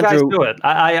don't know how guys do it.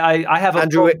 I have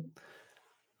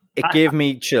it gave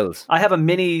me chills. I have a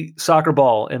mini soccer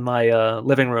ball in my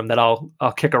living room that I'll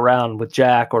kick around with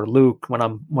Jack or Luke when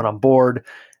I'm bored,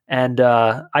 and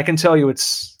I can tell you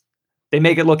they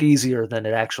make it look easier than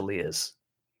it actually is.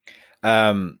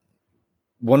 One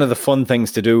of the fun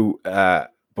things to do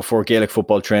before Gaelic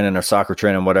football training or soccer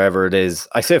training, whatever it is.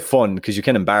 I say fun because you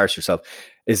can embarrass yourself.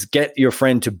 Is get your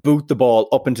friend to boot the ball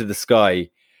up into the sky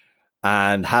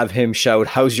and have him shout,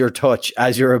 "How's your touch?"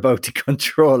 as you're about to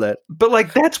control it. But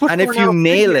like that's what. And if you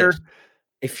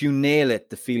nail it,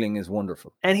 the feeling is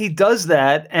wonderful. And he does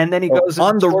that, and then he goes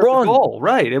on the run. Goal.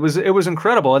 Right. It was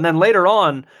incredible. And then later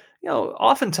on,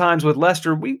 oftentimes with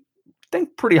Leicester, we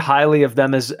think pretty highly of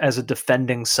them as a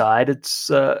defending side. It's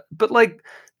but like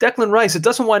Declan Rice, it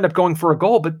doesn't wind up going for a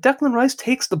goal, but Declan Rice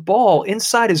takes the ball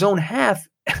inside his own half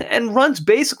and runs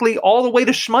basically all the way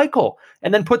to Schmeichel,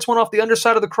 and then puts one off the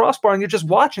underside of the crossbar, and you're just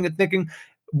watching it thinking,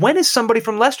 when is somebody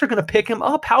from Leicester going to pick him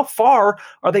up? How far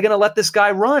are they going to let this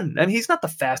guy run? And he's not the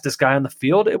fastest guy on the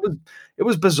field. It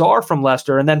was bizarre from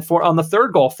Leicester. And then on the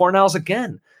third goal, Fornals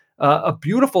again, a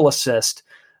beautiful assist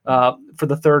for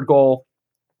the third goal.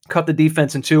 Cut the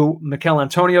defense in two. Mikel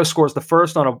Antonio scores the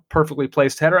first on a perfectly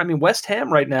placed header. I mean, West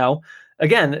Ham right now,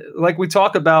 again, like we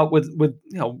talk about with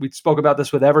we spoke about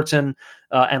this with Everton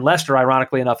and Leicester,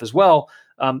 ironically enough as well.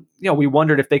 We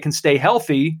wondered if they can stay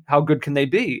healthy, how good can they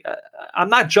be? I'm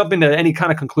not jumping to any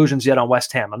kind of conclusions yet on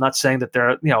West Ham. I'm not saying that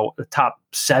they're a top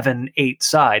 7-8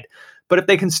 side, but if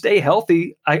they can stay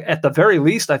healthy, at the very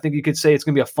least, I think you could say it's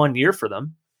going to be a fun year for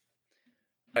them.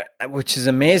 Which is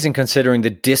amazing considering the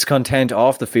discontent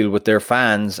off the field with their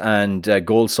fans and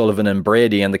Gold Sullivan and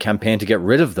Brady and the campaign to get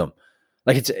rid of them.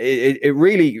 Like it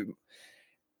really,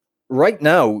 right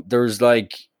now, there's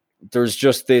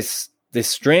just this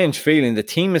strange feeling. The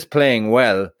team is playing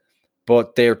well,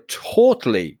 but the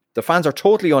fans are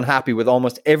totally unhappy with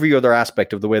almost every other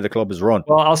aspect of the way the club is run.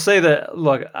 Well, I'll say that,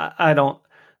 look, I don't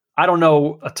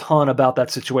know a ton about that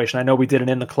situation. I know we did it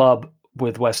in the club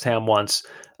with West Ham once.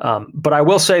 But I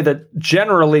will say that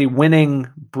generally winning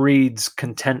breeds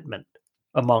contentment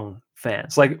among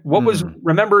fans. Like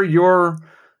remember your,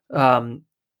 what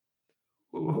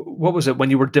was it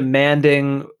when you were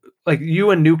demanding, like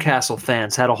you and Newcastle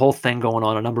fans had a whole thing going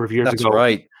on a number of years ago. That's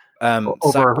right.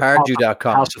 Over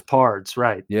Pardew.com. House of Pards,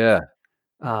 right. Yeah.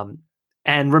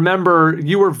 And remember,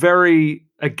 you were very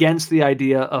against the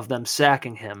idea of them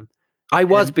sacking him. I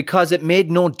was, because it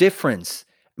made no difference.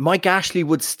 Mike Ashley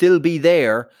would still be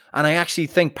there, and I actually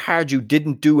think Pardew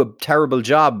didn't do a terrible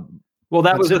job. Well,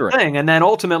 that was the thing. And then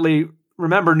ultimately,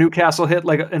 remember, Newcastle hit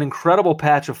like an incredible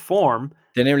patch of form.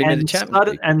 They nearly made the Champions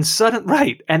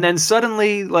League. And then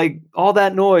suddenly, like all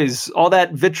that noise, all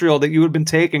that vitriol that you had been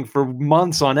taking for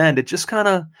months on end, it just kind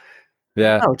of,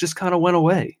 it just kind of went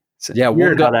away. One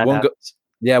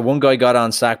guy got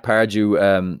on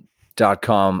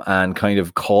sackpardew.com and kind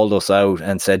of called us out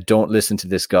and said, "Don't listen to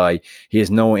this guy. He has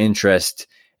no interest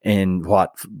in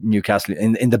what Newcastle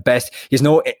in the best.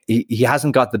 He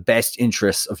hasn't got the best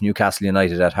interests of Newcastle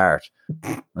United at heart."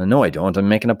 No, I don't. I'm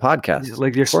making a podcast.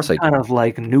 Like you're some kind of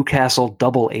like Newcastle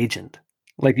double agent.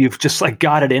 Like you've just like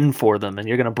got it in for them, and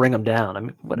you're going to bring them down. I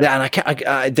mean, whatever. Yeah,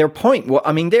 and their point. Well,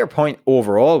 I mean, their point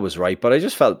overall was right, but I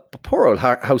just felt poor old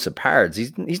House of Pards.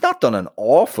 He's not done an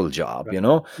awful job, right.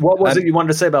 What was it you wanted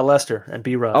to say about Leicester and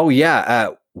B-Rod? Oh yeah,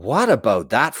 what about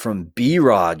that from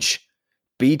B-Raj?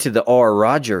 B to the R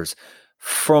Rogers,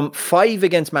 from 5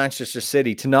 against Manchester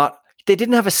City to not. They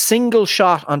didn't have a single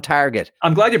shot on target.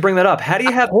 I'm glad you bring that up. How do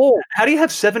you have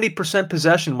 70%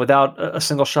 possession without a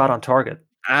single shot on target?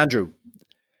 Andrew,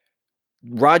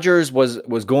 Rodgers was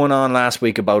going on last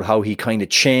week about how he kind of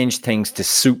changed things to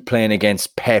suit playing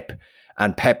against Pep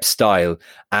and Pep's style,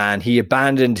 and he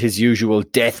abandoned his usual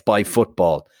death by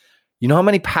football. You know how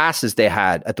many passes they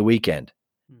had at the weekend?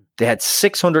 They had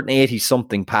 680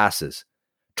 something passes,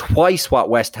 twice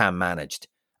what West Ham managed,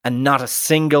 and not a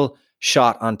single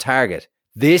shot on target.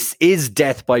 This is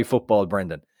death by football,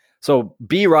 Brendan. So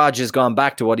B-Raj has gone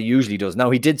back to what he usually does. Now,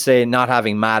 he did say not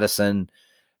having Maddison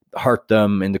hurt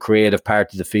them in the creative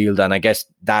part of the field, and I guess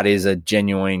that is a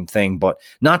genuine thing, but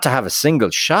not to have a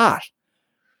single shot.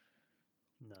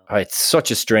 No. It's such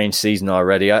a strange season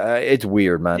already. It's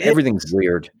weird, man. Everything's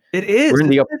weird. It is. We're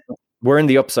in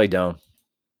the upside down.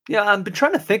 Yeah, I've been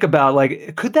trying to think about,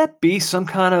 like, could that be some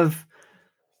kind of,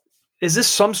 is this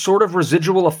some sort of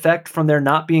residual effect from there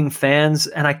not being fans?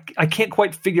 And I can't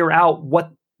quite figure out what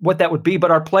that would be,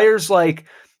 but are players like,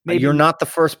 maybe you're not the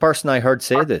first person I heard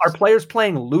say this. Are players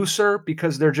playing looser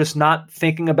because they're just not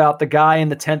thinking about the guy in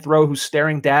the 10th row who's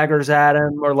staring daggers at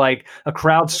him, or like a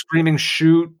crowd screaming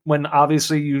shoot when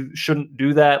obviously you shouldn't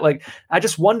do that? Like, I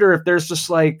just wonder if there's just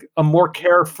like a more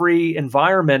carefree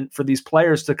environment for these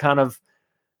players to kind of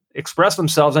express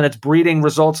themselves, and it's breeding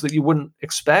results that you wouldn't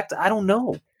expect. I don't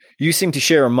know. You seem to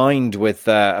share a mind with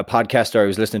a podcaster I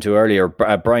was listening to earlier,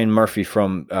 Brian Murphy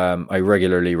from, I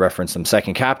regularly reference him,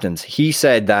 Second Captains. He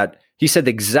said that He said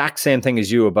the exact same thing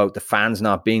as you about the fans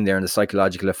not being there and the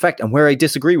psychological effect. And where I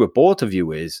disagree with both of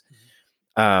you is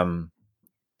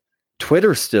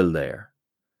Twitter's still there.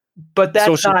 But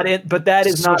that's not it. But that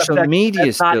is not social media.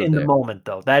 That's not still in there. the moment,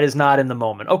 though. That is not in the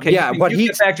moment. Okay, Yeah, but you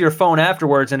get back to your phone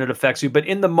afterwards and it affects you. But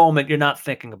in the moment, you're not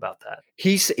thinking about that.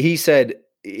 He said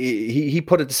he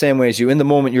put it the same way as you. In the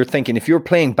moment, you're thinking if you're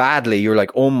playing badly, you're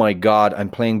like, oh my God, I'm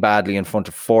playing badly in front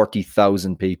of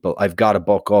 40,000 people. I've got to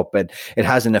buck up, and it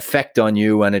has an effect on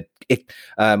you. And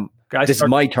this is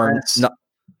my turn.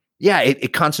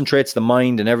 It concentrates the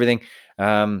mind and everything.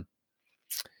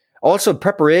 Also,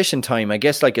 preparation time. I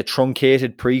guess like a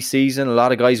truncated preseason. A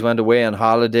lot of guys went away on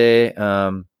holiday.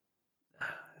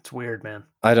 It's weird, man.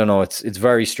 I don't know. It's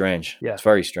very strange. Yeah. It's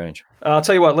very strange. I'll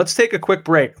tell you what. Let's take a quick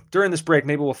break. During this break,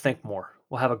 maybe we'll think more.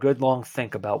 We'll have a good long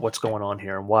think about what's going on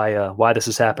here and why this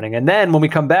is happening. And then when we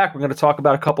come back, we're going to talk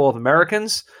about a couple of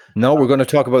Americans. No, we're going to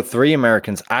talk about 3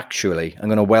 Americans. Actually, I'm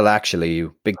going to actually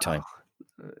you big time.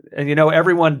 And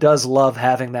everyone does love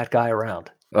having that guy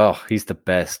around. Oh, he's the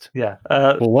best. Yeah.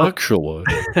 Actually.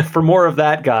 For more of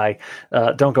that guy,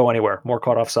 don't go anywhere. More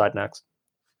Caught Offside next.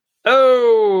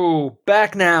 Oh,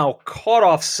 back now. Caught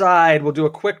Offside. We'll do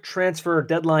a quick transfer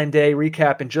deadline day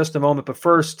recap in just a moment. But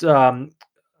first, a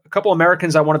couple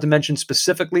Americans I wanted to mention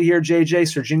specifically here, JJ.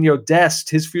 Serginho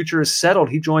Dest, his future is settled.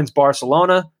 He joins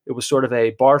Barcelona. It was sort of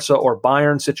a Barca or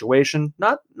Bayern situation.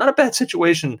 Not a bad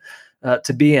situation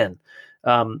to be in.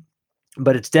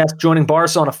 But it's Dest joining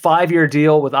Barca on a 5-year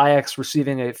deal with Ajax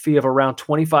receiving a fee of around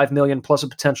 $25 million plus a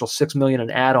potential $6 million in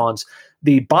add-ons.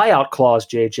 The buyout clause,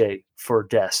 JJ, for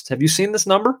Dest. Have you seen this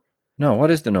number? No,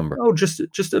 what is the number? Oh, just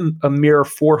a mere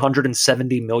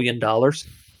 $470 million.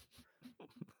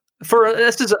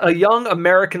 This is a young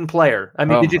American player. I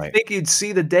mean, did you think you'd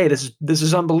see the day? This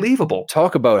is unbelievable.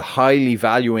 Talk about highly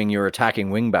valuing your attacking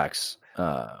wingbacks.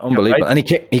 Unbelievable. Yeah, right?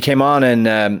 And he came on in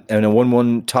a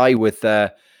 1-1 tie with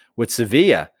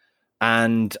Sevilla.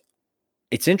 And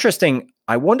it's interesting.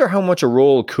 I wonder how much a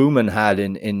role Koeman had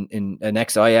in an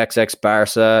ex-Ajax,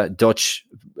 ex-Barca, Dutch,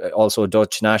 also a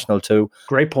Dutch national too.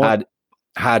 Great point.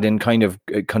 Had in kind of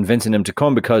convincing him to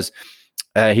come, because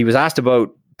he was asked about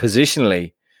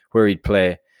positionally where he'd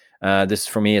play. This is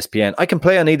from ESPN. I can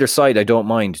play on either side. I don't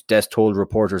mind, Dest told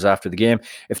reporters after the game.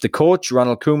 If the coach,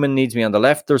 Ronald Koeman, needs me on the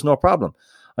left, there's no problem.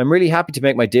 I'm really happy to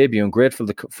make my debut and grateful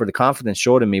for the confidence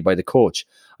showed in me by the coach.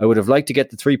 I would have liked to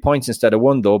get the 3 points instead of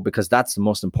 1, though, because that's the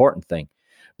most important thing.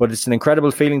 But it's an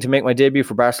incredible feeling to make my debut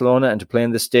for Barcelona and to play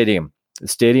in this stadium, the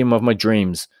stadium of my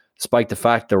dreams, despite the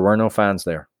fact there were no fans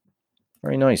there.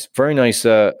 Very nice. Very nice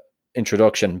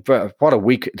introduction. What a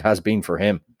week it has been for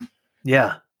him.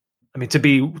 Yeah. I mean, to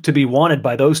be wanted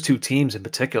by those two teams in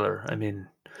particular. I mean,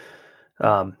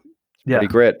 yeah. Pretty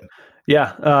great.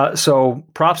 Yeah. So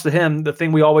props to him. The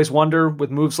thing we always wonder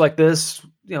with moves like this,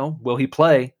 will he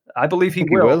play? I believe he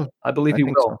will. I believe he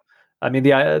will. So. I mean,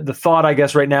 the thought, I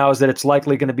guess, right now is that it's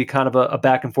likely going to be kind of a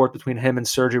back and forth between him and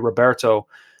Sergi Roberto.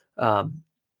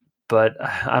 But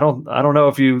I don't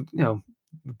know if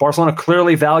Barcelona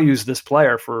clearly values this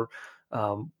player for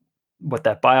what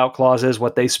that buyout clause is,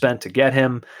 what they spent to get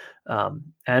him,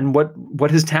 and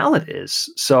what his talent is.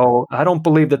 So I don't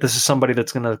believe that this is somebody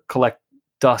that's going to collect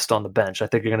dust on the bench. I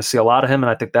think you're going to see a lot of him, and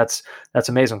I think that's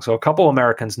amazing. So a couple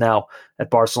Americans now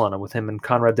at Barcelona with him and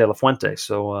Conrad de la Fuente.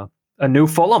 So a new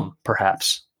Fulham,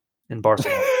 perhaps, in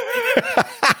Barcelona.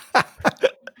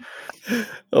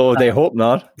 Oh, they hope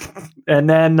not. And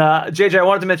then, JJ, I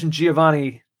wanted to mention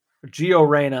Gio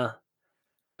Reyna.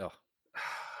 Oh.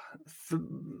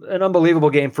 An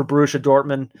unbelievable game for Borussia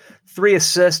Dortmund. 3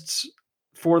 assists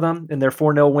for them in their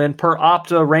 4-0 win. Per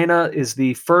Opta, Reyna is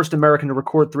the first American to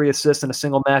record 3 assists in a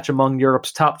single match among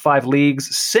Europe's top 5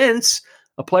 leagues since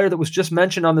a player that was just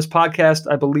mentioned on this podcast,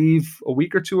 I believe, a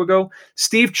week or two ago,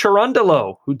 Steve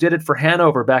Cherundolo, who did it for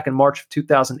Hanover back in March of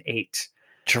 2008.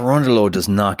 Cherundolo does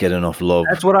not get enough love.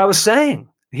 That's what I was saying.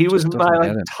 He was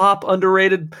my top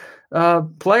underrated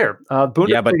player. But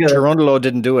Cherundolo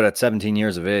didn't do it at 17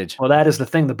 years of age. Well, that is the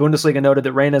thing. The Bundesliga noted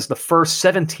that Reyna is the first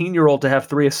 17-year-old to have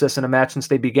 3 assists in a match since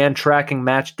they began tracking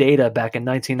match data back in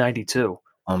 1992.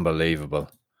 Unbelievable.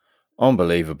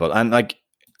 And like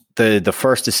the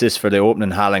first assist for the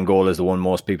opening Haaland goal is the one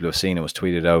most people have seen. It was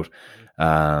tweeted out.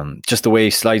 Just the way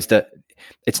he slides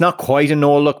it's not quite a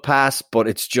no-look pass, but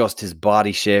it's just his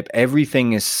body shape.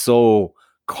 Everything is so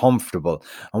comfortable.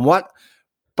 And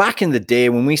back in the day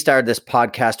when we started this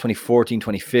podcast, 2014,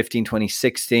 2015,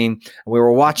 2016, we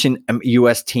were watching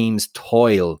US teams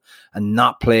toil and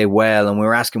not play well, and we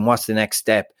were asking what's the next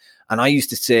step. And I used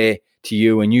to say to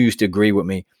you, and you used to agree with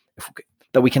me,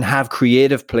 that we can have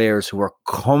creative players who are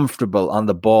comfortable on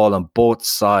the ball on both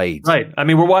sides. Right. I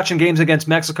mean, we're watching games against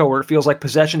Mexico where it feels like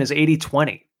possession is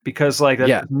 80-20 because like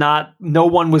no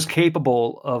one was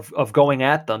capable of going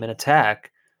at them in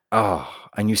attack. Oh,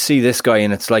 and you see this guy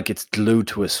and it's like it's glued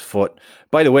to his foot.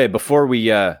 By the way, before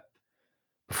we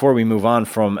move on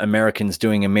from Americans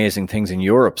doing amazing things in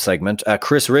Europe segment,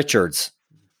 Chris Richards,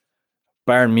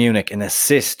 Bayern Munich, an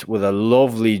assist with a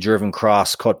lovely driven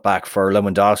cross cut back for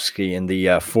Lewandowski in the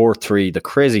 4-3, the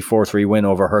crazy 4-3 win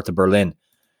over Hertha Berlin.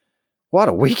 What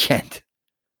a weekend.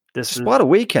 What a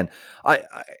weekend. I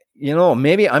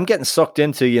maybe I'm getting sucked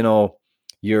into,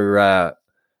 your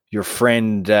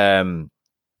friend,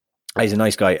 he's a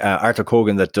nice guy, Arthur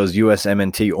Kogan, that does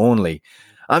USMNT only.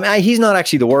 I mean, he's not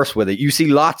actually the worst with it. You see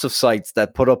lots of sites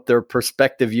that put up their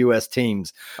prospective US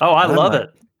teams. Oh, I love it.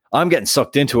 I'm getting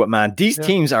sucked into it, man. These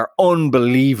teams are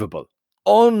unbelievable.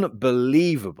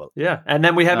 Unbelievable. Yeah. And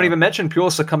then we haven't even mentioned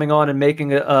Pulisic coming on and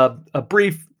making a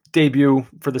brief debut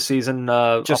for the season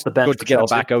just off the bench. Good to get him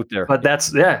back out there. But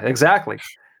that's, exactly.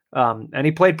 And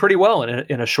he played pretty well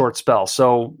in a short spell.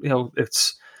 So,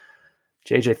 it's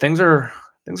JJ, things are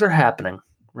happening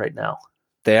right now.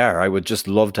 They are. I would just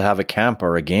love to have a camp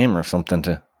or a game or something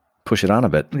to push it on a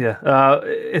bit. Yeah.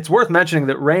 It's worth mentioning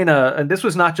that Reyna, and this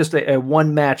was not just a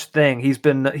one-match thing. He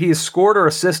has scored or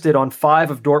assisted on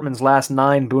 5 of Dortmund's last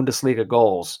 9 Bundesliga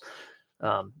goals.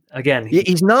 Again,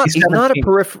 he's not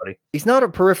a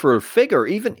peripheral figure.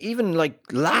 Even like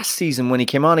last season when he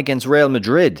came on against Real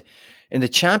Madrid in the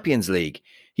Champions League,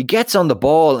 he gets on the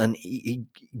ball and he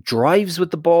drives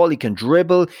with the ball. He can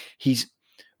dribble.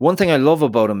 One thing I love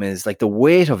about him is like the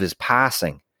weight of his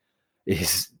passing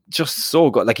is just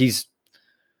so good. Like his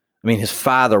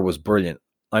father was brilliant.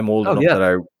 I'm old enough that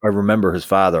I remember his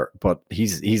father, but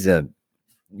he's a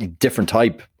different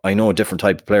type. I know a different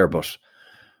type of player, but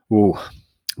I'm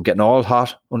getting all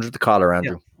hot under the collar,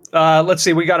 Andrew. Yeah. Let's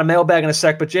see. We got a mailbag in a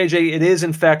sec, but JJ, it is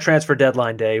in fact transfer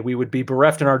deadline day. We would be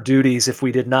bereft in our duties if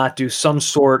we did not do some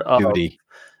sort of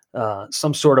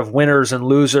winners and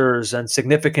losers and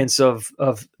significance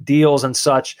of deals and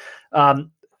such.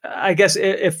 I guess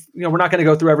if we're not going to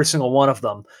go through every single one of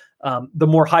them, the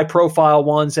more high profile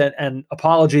ones, and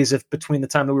apologies if between the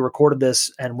time that we recorded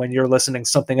this and when you're listening,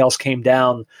 something else came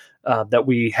down that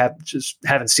we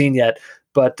haven't seen yet.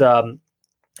 But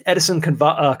Edison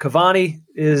Cavani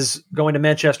is going to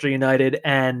Manchester United,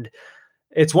 and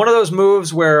it's one of those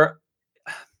moves where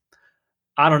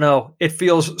I don't know. It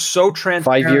feels so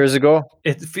transparent. 5 years ago?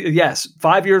 Yes,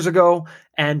 5 years ago,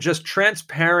 and just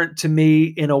transparent to me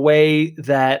in a way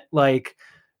that, like,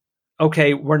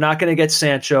 okay, we're not going to get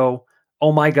Sancho.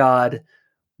 Oh my God,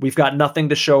 we've got nothing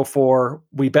to show for.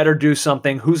 We better do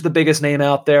something. Who's the biggest name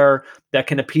out there that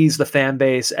can appease the fan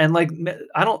base? And like,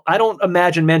 I don't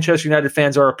imagine Manchester United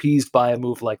fans are appeased by a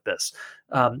move like this.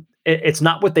 It's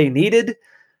not what they needed.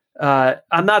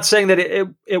 I'm not saying that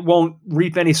it won't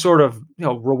reap any sort of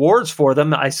rewards for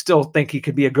them. I still think he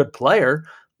could be a good player.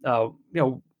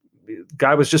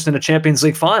 Guy was just in a Champions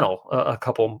League final a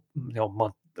couple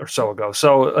month or so ago.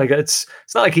 So like it's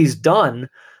not like he's done.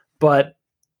 But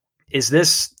is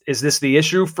this the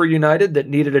issue for United that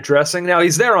needed addressing? Now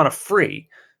he's there on a free,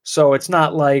 so it's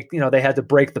not like they had to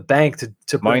break the bank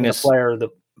to bring the player.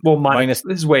 Minus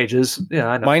his wages. Yeah,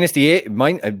 I know. Minus the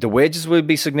wages will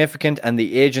be significant, and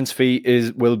the agent's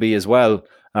fee will be as well.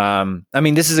 I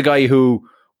mean, this is a guy who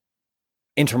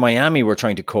Inter Miami were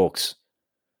trying to coax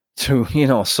to,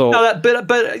 so. No,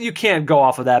 but you can't go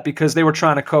off of that because they were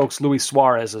trying to coax Luis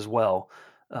Suarez as well.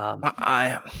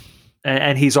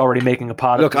 And he's already making a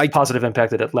positive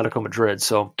impact at Atletico Madrid.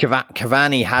 So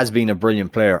Cavani has been a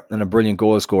brilliant player and a brilliant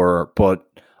goal scorer, but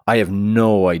I have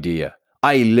no idea.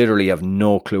 I literally have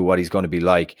no clue what he's going to be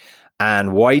like.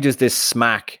 And why does this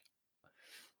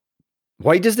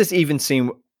even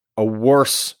seem a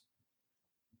worse?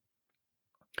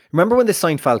 Remember when they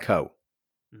signed Falcao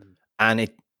and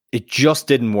it just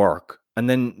didn't work. And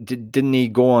then didn't he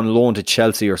go on loan to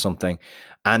Chelsea or something?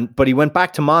 But he went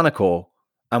back to Monaco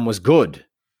and was good.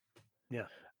 Yeah.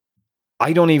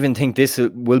 I don't even think this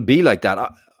will be like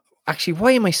that. Actually,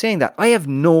 why am I saying that? I have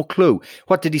no clue.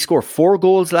 What did he score? 4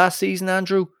 goals last season,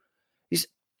 Andrew?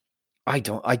 I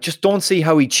just don't see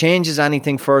how he changes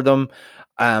anything for them.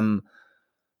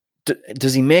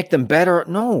 Does he make them better?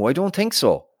 No, I don't think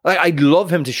so. I'd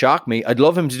love him to shock me. I'd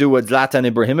love him to do what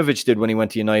Zlatan Ibrahimovic did when he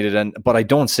went to United, but I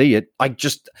don't see it. I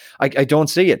don't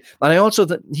see it. And I also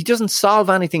he doesn't solve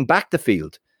anything back the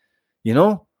field.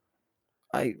 Now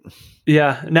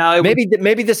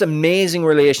maybe this amazing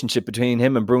relationship between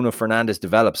him and Bruno Fernandes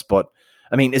develops, but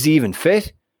I mean, is he even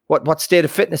fit? What state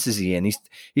of fitness is he in?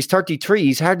 He's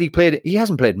 33. He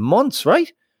hasn't played months,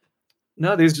 right?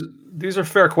 No, these are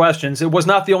fair questions. It was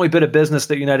not the only bit of business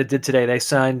that United did today. They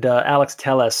signed Alex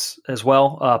Telles as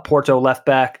well, Porto left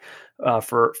back,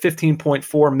 for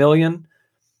 15.4 million.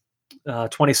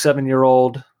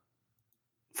 27-year-old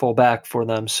fullback for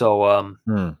them. So,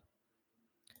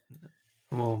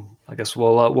 well, I guess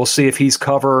we'll see if he's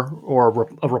cover or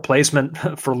a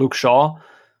replacement for Luke Shaw,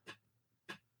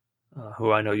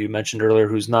 who I know you mentioned earlier,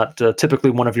 who's not typically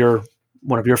one of your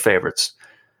favorites.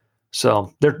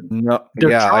 So they're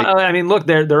I mean, look,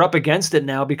 they're up against it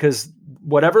now because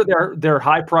whatever their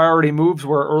high priority moves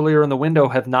were earlier in the window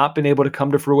have not been able to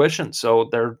come to fruition. So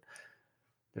they're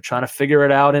trying to figure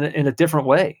it out in a different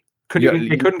way.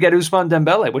 They couldn't get Ousmane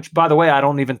Dembele, which, by the way, I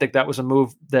don't even think that was a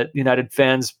move that United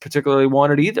fans particularly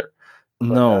wanted either. But,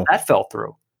 no, that fell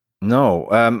through. No,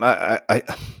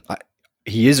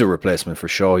 he is a replacement for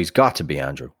Shaw. He's got to be,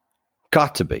 Andrew.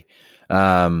 Got to be.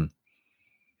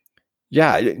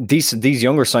 These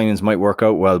younger signings might work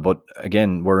out well, but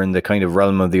again, we're in the kind of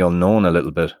realm of the unknown a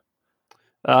little bit.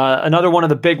 Another one of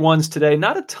the big ones today,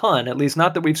 not a ton, at least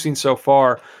not that we've seen so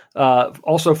far.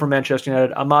 Also from Manchester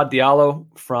United, Amad Diallo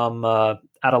from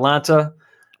Atalanta.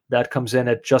 That comes in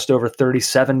at just over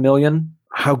 37 million.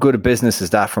 How good a business is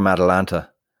that from Atalanta?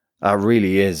 It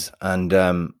really is. And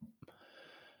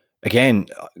again,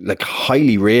 like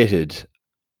highly rated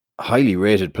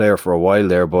player for a while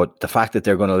there, but the fact that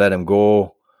they're going to let him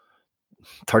go,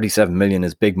 37 million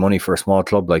is big money for a small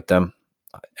club like them.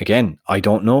 Again, I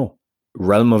don't know.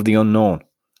 Realm of the unknown.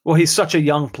 Well, he's such a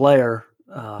young player.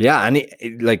 And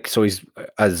he's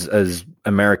as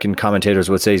American commentators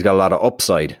would say, he's got a lot of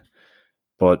upside.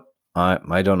 But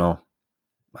I don't know.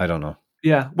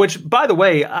 Yeah, which, by the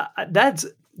way, that's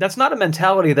not a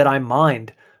mentality that I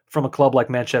mind from a club like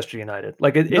Manchester United.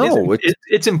 Like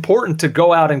it's important to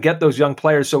go out and get those young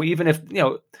players. So even if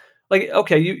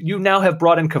you now have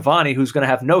brought in Cavani, who's going to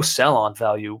have no sell-on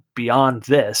value beyond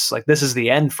this. Like this is the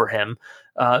end for him.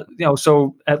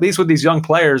 So at least with these young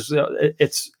players,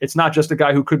 it's not just a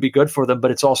guy who could be good for them, but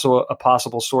it's also a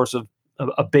possible source of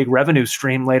a big revenue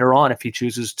stream later on if he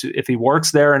chooses to, if he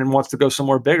works there and wants to go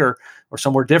somewhere bigger or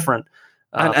somewhere different.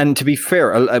 And to be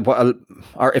fair,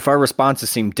 if our responses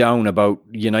seem down about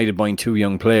United buying two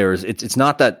young players, it's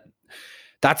not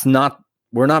that's not.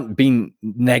 We're not being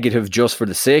negative just for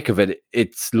the sake of it.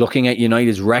 It's looking at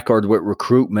United's record with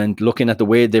recruitment, looking at the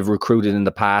way they've recruited in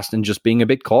the past, and just being a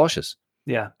bit cautious.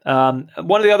 Yeah.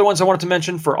 One of the other ones I wanted to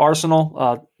mention for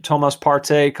Arsenal, Thomas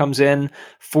Partey comes in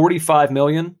 45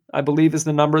 million, I believe is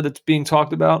the number that's being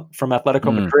talked about from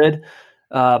Atletico Madrid.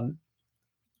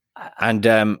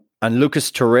 And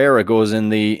Lucas Torreira goes in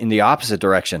the opposite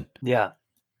direction. Yeah.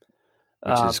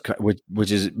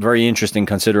 Which is very interesting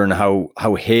considering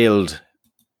how hailed,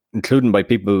 including by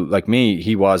people like me,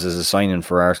 he was as a signing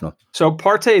for Arsenal. So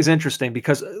Partey is interesting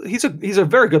because he's a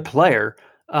very good player.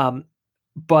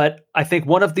 But I think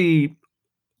when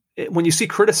you see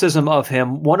criticism of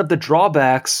him, one of the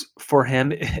drawbacks for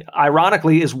him,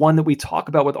 ironically, is one that we talk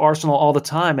about with Arsenal all the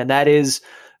time, and that is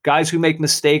guys who make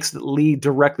mistakes that lead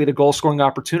directly to goal-scoring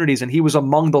opportunities. And he was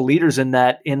among the leaders in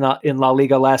that in La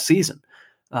Liga last season.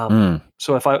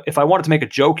 So if I wanted to make a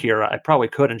joke here, I probably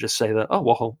could and just say that,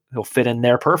 he'll fit in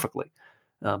there perfectly.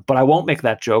 But I won't make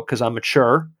that joke because I'm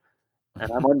mature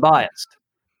and I'm unbiased.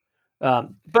 But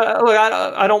look,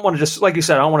 I don't want to just, like you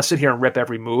said, I don't want to sit here and rip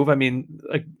every move. I mean,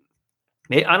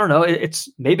 I don't know. It's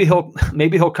maybe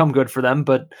he'll come good for them,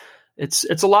 but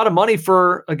it's a lot of money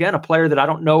for, again, a player that I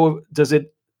don't know. Does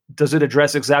it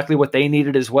address exactly what they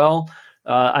needed as well?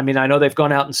 I mean, I know they've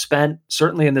gone out and spent,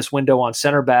 certainly in this window, on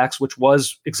center backs, which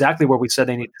was exactly where we said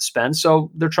they needed to spend. So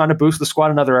they're trying to boost the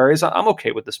squad in other areas. I'm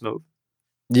okay with this move.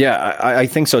 Yeah, I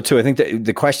think so too. I think that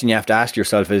the question you have to ask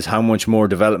yourself is how much more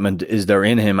development is there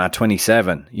in him at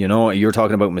 27? You know, you're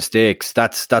talking about mistakes.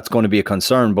 That's going to be a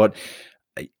concern, but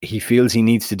he feels he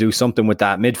needs to do something with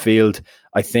that midfield.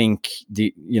 I think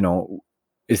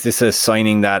is this a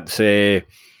signing that, say,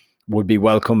 would be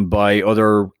welcomed by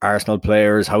other Arsenal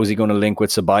players? How is he going to link with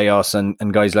Ceballos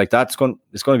and guys like that? It's going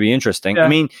to be interesting. Yeah. I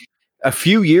mean, a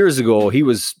few years ago, he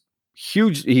was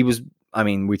huge. We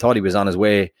thought he was on his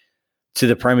way to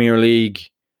the Premier League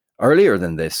earlier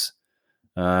than this.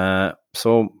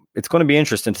 So it's going to be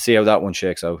interesting to see how that one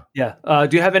shakes out. Yeah.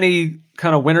 Do you have any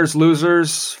kind of winners,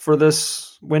 losers for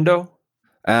this window?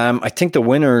 I think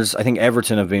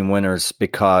Everton have been winners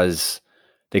because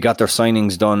they got their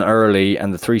signings done early,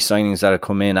 and the three signings that have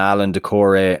come in, Alan,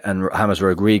 Decore and James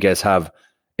Rodriguez, have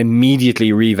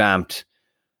immediately revamped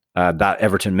that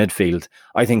Everton midfield.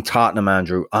 I think Tottenham,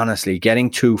 Andrew, honestly, getting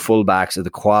two fullbacks of the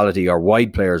quality, or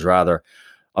wide players rather,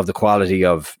 of the quality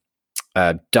of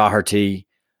Doherty,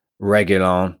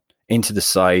 Reguilon into the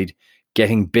side,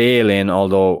 getting Bale in,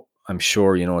 although I'm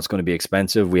sure, it's going to be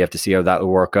expensive. We have to see how that will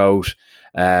work out.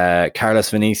 Carlos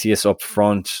Vinicius up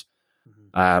front,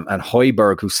 and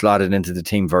Højbjerg, who slotted into the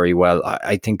team very well.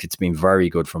 I think it's been very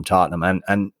good from Tottenham.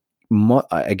 And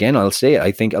again, I'll say it,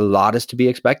 I think a lot is to be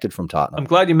expected from Tottenham. I'm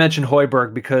glad you mentioned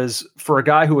Højbjerg, because for a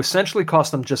guy who essentially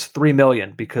cost them just $3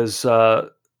 million, because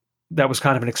that was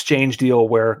kind of an exchange deal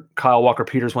where Kyle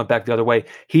Walker-Peters went back the other way,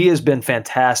 he has been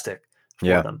fantastic for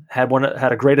them. Had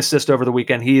a great assist over the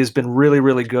weekend. He has been really,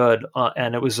 really good.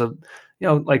 And it was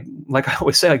like I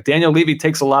always say, like Daniel Levy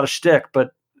takes a lot of shtick,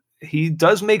 but he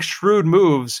does make shrewd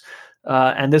moves.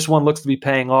 And this one looks to be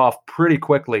paying off pretty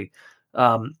quickly.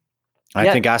 I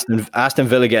think Aston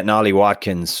Villa getting Ollie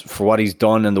Watkins for what he's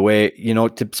done and the way,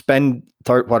 to spend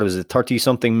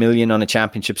 30-something million on a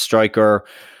championship striker.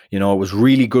 It was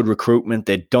really good recruitment.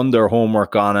 They'd done their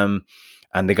homework on him,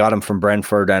 and they got him from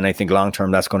Brentford. And I think long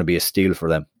term, that's going to be a steal for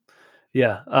them.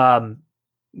 Yeah.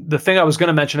 The thing I was going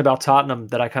to mention about Tottenham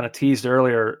that I kind of teased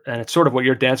earlier, and it's sort of what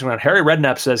you're dancing around. Harry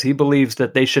Redknapp says he believes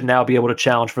that they should now be able to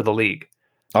challenge for the league.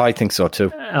 Oh, I think so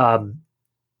too.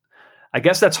 I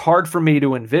guess that's hard for me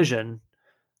to envision.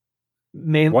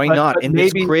 Why not? But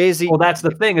maybe, this crazy. Well, that's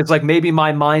the thing. It's like maybe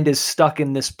my mind is stuck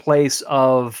in this place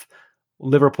of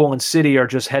Liverpool and City are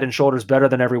just head and shoulders better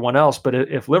than everyone else. But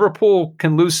if Liverpool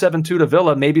can lose 7-2 to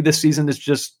Villa, maybe this season is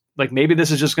just maybe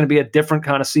this is just going to be a different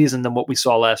kind of season than what we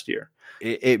saw last year.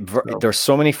 There's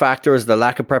so many factors: the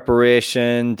lack of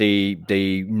preparation,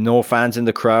 the no fans in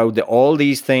the crowd, all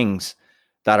these things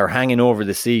that are hanging over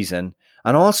the season.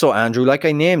 And also, Andrew, I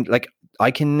can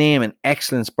name an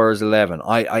excellent Spurs 11.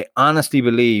 I honestly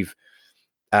believe,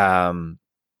 and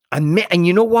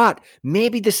you know what?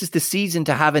 Maybe this is the season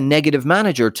to have a negative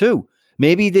manager too.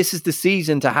 Maybe this is the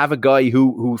season to have a guy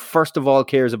who first of all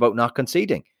cares about not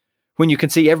conceding. When you can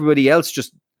see everybody else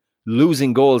just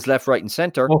losing goals left, right, and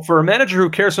center. Well, for a manager who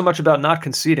cares so much about not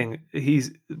conceding,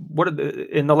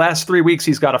 in the last 3 weeks,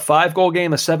 he's got a 5-goal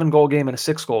game, a 7-goal game, and a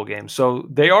 6-goal game. So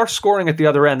they are scoring at the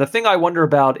other end. The thing I wonder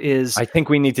about is, I think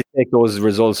we need to take those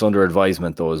results under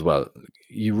advisement, though, as well.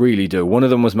 You really do. One of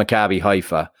them was Maccabi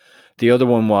Haifa. The other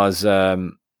one was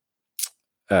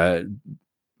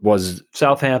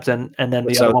Southampton, and then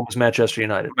the other one was Manchester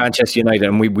United. Manchester United,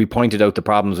 and we pointed out the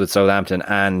problems with Southampton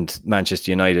and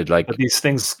Manchester United. But these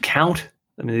things count.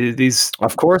 I mean, these.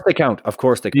 Of course they count. Of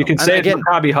course they count. You can say it's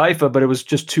Maccabi Haifa, but it was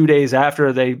just 2 days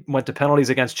after they went to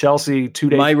penalties against Chelsea. 2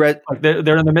 days.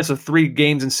 They're in the midst of 3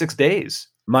 games in 6 days.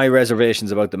 My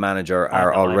reservations about the manager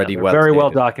are already very well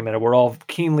documented. We're all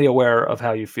keenly aware of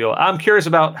how you feel. I'm curious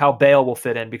about how Bale will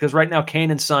fit in, because right now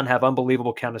Kane and Son have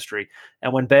unbelievable chemistry,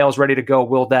 and when Bale's ready to go,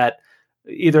 will that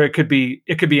either it could be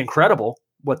incredible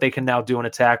what they can now do in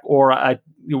attack, or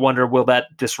you wonder, will that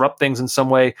disrupt things in some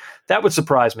way? That would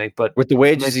surprise me. But with the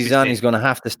wages he's on, he's going to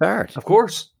have to start, of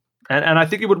course, and I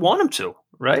think you would want him to.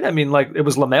 Right? I mean, it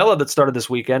was Lamela that started this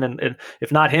weekend, and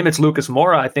if not him, it's Lucas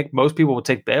Moura. I think most people would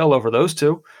take Bale over those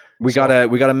two. We got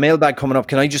a mailbag coming up.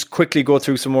 Can I just quickly go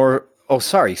through some more? Oh,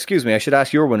 sorry, excuse me. I should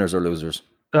ask your winners or losers.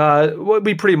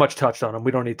 We pretty much touched on them.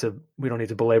 We don't need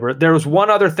to belabor it. There was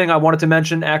one other thing I wanted to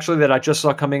mention, actually, that I just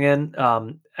saw coming in.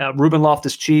 Ruben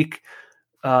Loftus-Cheek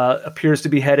appears to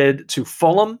be headed to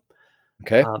Fulham.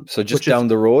 Okay, so just down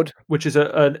the road, which is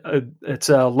it's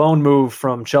a loan move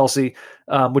from Chelsea,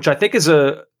 which I think it's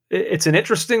an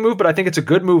interesting move, but I think it's a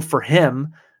good move for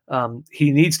him. He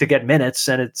needs to get minutes,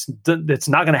 and it's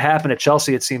not going to happen at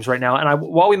Chelsea, it seems, right now. And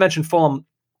while we mentioned Fulham,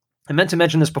 I meant to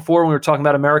mention this before when we were talking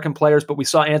about American players, but we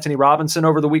saw Anthony Robinson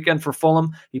over the weekend for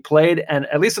Fulham. He played, and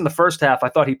at least in the first half, I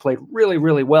thought he played really,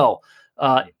 really well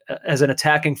as an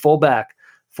attacking fullback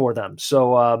for them.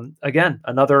 So again,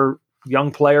 another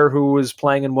young player who is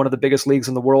playing in one of the biggest leagues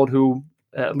in the world, who,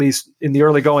 at least in the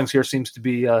early goings here, seems to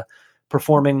be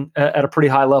performing at a pretty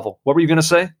high level. What were you going to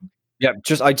say? Yeah,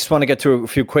 I just want to get to a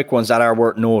few quick ones that are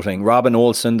worth noting. Robin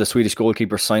Olsen, the Swedish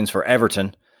goalkeeper, signs for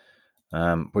Everton,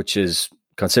 which is,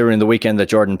 considering the weekend that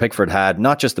Jordan Pickford had,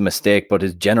 not just the mistake, but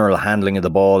his general handling of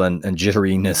the ball and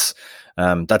jitteriness.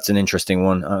 That's an interesting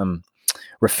one.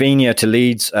 Rafinha to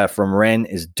Leeds from Rennes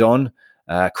is done.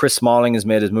 Chris Smalling has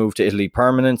made his move to Italy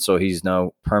permanent, so he's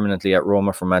now permanently at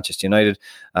Roma from Manchester United.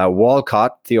 Theo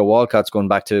Walcott's going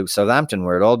back to Southampton,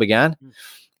 where it all began,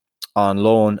 on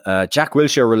loan. Jack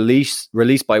Wilshere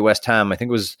released by West Ham. I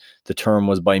think the term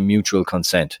was by mutual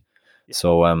consent. Yeah.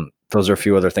 So those are a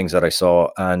few other things that I saw,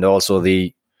 and also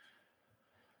the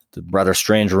rather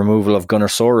strange removal of Gunnar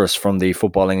Soros from the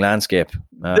footballing landscape.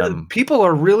 People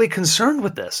are really concerned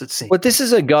with this, it seems. But this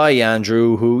is a guy,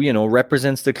 Andrew, who,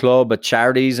 represents the club at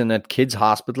charities and at kids'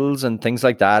 hospitals and things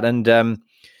like that. And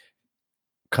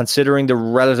considering the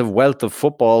relative wealth of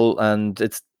football, and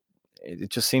it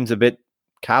just seems a bit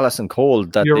callous and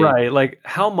cold. That You're right. Like,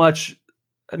 how much?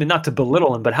 I mean, not to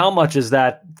belittle him, but how much is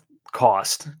that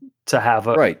cost to have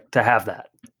that?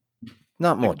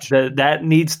 Not much.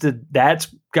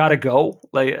 That's got to go.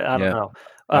 Like, I don't know.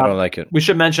 I don't like it. We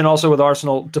should mention also with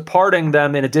Arsenal departing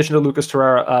them, in addition to Lucas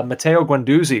Torreira, Matteo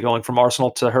Guendouzi going from Arsenal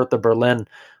to Hertha Berlin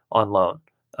on loan.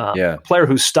 A player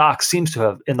whose stock seems to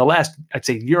have, in the last, I'd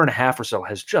say, year and a half or so,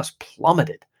 has just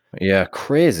plummeted. Yeah,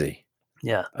 crazy.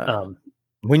 Yeah.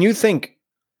 When you think,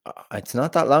 it's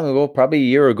not that long ago, probably a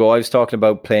year ago, I was talking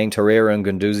about playing Torreira and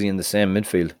Guendouzi in the same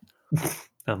midfield.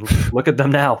 Look at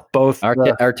them now. Both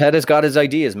Arteta's got his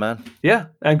ideas, man. Yeah,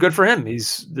 and good for him.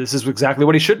 This is exactly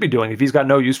what he should be doing. If he's got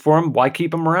no use for him, why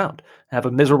keep him around? Have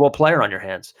a miserable player on your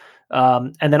hands.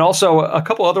 And then also a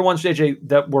couple other ones, JJ,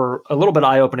 that were a little bit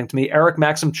eye-opening to me. Eric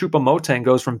Maxim Choupo-Moting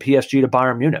goes from PSG to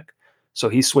Bayern Munich. So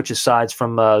he switches sides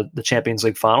from the Champions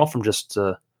League final from just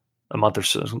a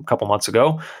couple months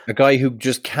ago. A guy who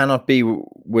just cannot be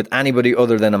with anybody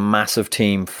other than a massive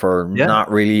team for not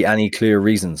really any clear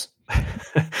reasons.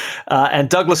 And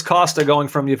Douglas Costa going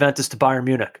from Juventus to Bayern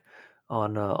Munich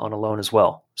on a loan as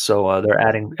well. So they're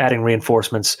adding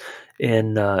reinforcements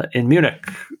in Munich.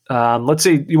 Let's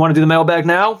see. You want to do the mailbag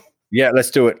now? Yeah,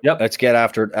 let's do it. Yep. Let's get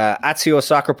after it. @CO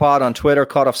Soccer Pod on Twitter,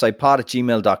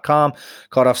 CaughtOffsidePod@gmail.com,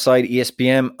 CaughtOffside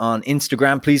ESPN on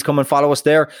Instagram. Please come and follow us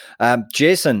there.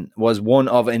 Jason was one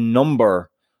of a number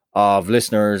of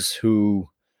listeners who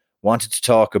wanted to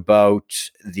talk about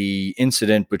the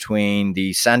incident between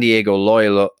the San Diego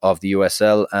Loyal of the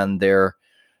USL and their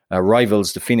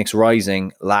rivals, the Phoenix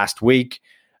Rising, last week.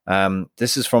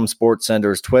 This is from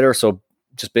SportsCenter's Twitter, so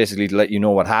just basically to let you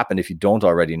know what happened if you don't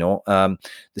already know. The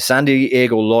San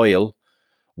Diego Loyal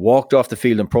walked off the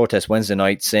field in protest Wednesday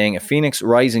night, saying a Phoenix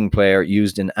Rising player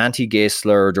used an anti-gay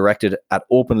slur directed at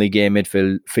openly gay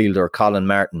midfielder Colin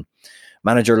Martin.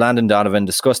 Manager Landon Donovan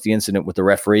discussed the incident with the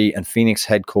referee and Phoenix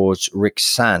head coach Rick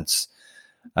Santz.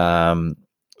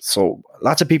 So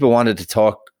lots of people wanted us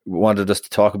to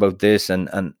talk about this and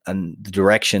the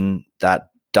direction that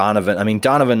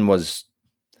Donovan was.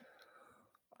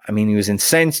 He was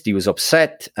incensed, he was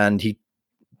upset, and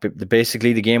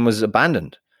basically the game was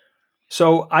abandoned.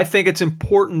 So I think it's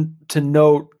important to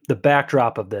note the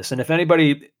backdrop of this. And if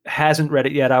anybody hasn't read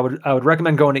it yet, I would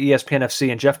recommend going to ESPN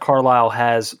FC, and Jeff Carlisle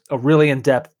has a really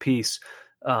in-depth piece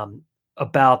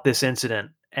about this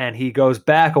incident. And he goes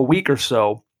back a week or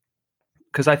so,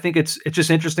 because I think it's just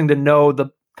interesting to know the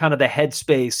kind of the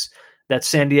headspace that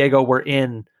San Diego were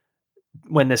in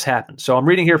when this happened. So I'm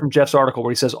reading here from Jeff's article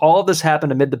where he says, all of this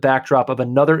happened amid the backdrop of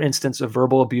another instance of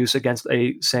verbal abuse against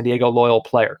a San Diego Loyal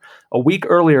player. A week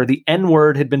earlier, the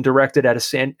N-word had been directed at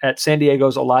San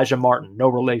Diego's Elijah Martin, no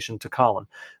relation to Colin,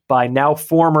 by now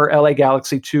former LA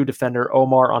Galaxy 2 defender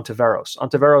Omar Ontiveros.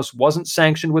 Ontiveros wasn't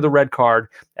sanctioned with a red card,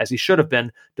 as he should have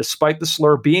been, despite the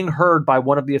slur being heard by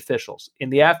one of the officials. In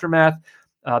the aftermath,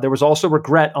 there was also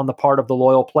regret on the part of the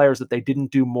Loyal players that they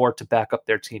didn't do more to back up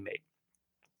their teammate.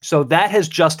 So that has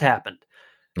just happened.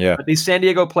 Yeah. But these San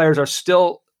Diego players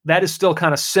that is still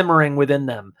kind of simmering within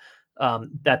them,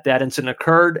 that incident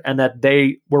occurred and that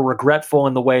they were regretful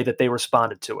in the way that they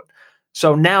responded to it.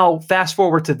 So now fast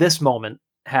forward to this moment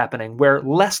happening where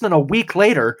less than a week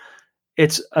later,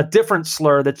 it's a different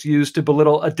slur that's used to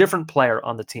belittle a different player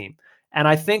on the team. And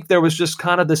I think there was just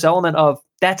kind of this element of,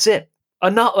 that's it.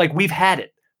 Enough. Like, we've had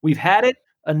it. We've had it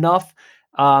enough.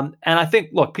 And I think,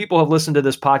 look, people have listened to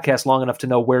this podcast long enough to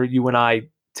know where you and I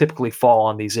typically fall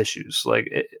on these issues. We're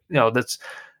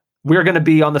going to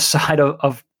be on the side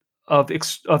of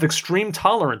extreme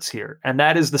tolerance here, and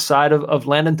that is the side of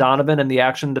Landon Donovan and the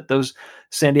action that those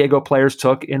San Diego players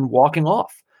took in walking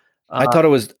off. I thought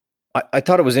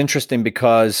it was interesting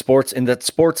because in that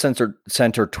Sports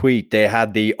Center tweet, they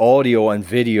had the audio and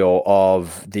video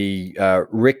of the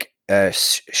Rick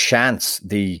Santz,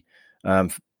 the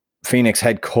Phoenix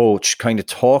head coach, kind of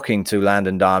talking to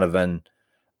Landon Donovan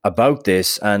about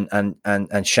this, and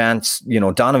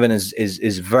Santz, Donovan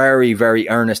is very, very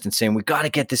earnest in saying, we got to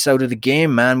get this out of the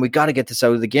game, man. We got to get this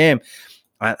out of the game.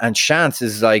 And Santz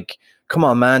is like, come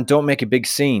on, man, don't make a big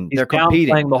scene. He's They're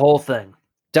competing.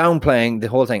 Downplaying the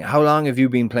whole thing. How long have you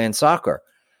been playing soccer?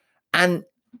 And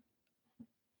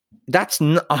that's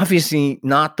obviously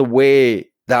not the way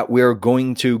that we're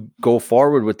going to go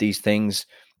forward with these things.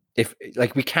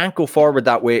 We can't go forward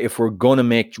that way if we're going to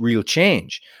make real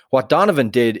change. What Donovan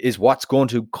did is what's going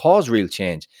to cause real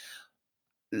change.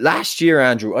 Last year,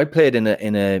 Andrew, I played in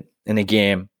in a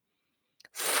game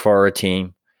for a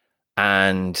team,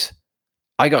 and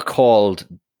I got called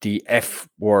the F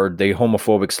word, the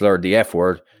homophobic slur, the F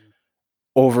word,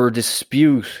 over a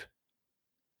dispute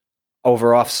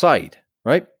over offside,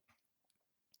 right?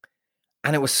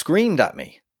 And it was screamed at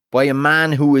me by a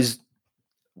man who is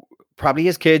probably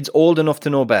his kids old enough to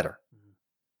know better.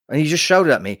 And he just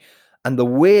shouted at me. And the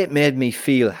way it made me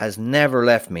feel has never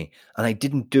left me. And I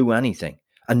didn't do anything.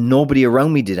 And nobody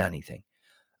around me did anything.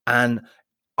 And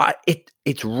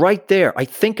it's right there. I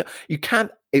think you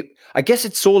can't... I guess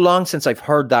it's so long since I've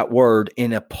heard that word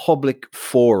in a public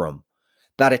forum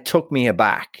that it took me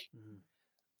aback.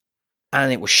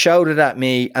 And it was shouted at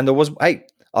me. And there was...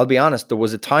 I'll be honest, there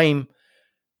was a time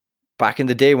back in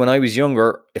the day when I was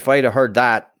younger, if I'd have heard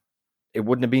that, it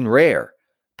wouldn't have been rare.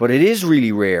 But it is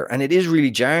really rare, and it is really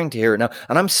jarring to hear it now.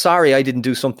 And I'm sorry I didn't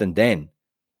do something then,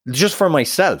 just for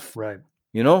myself. Right.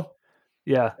 You know?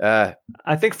 Yeah.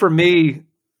 I think for me,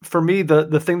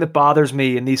 the thing that bothers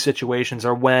me in these situations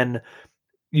are when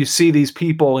you see these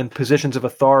people in positions of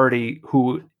authority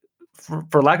who,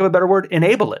 for lack of a better word,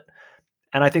 enable it.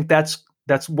 And I think that's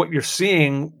what you're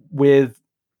seeing with.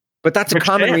 But that's a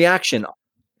common reaction.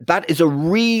 That is a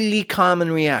really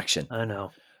common reaction. I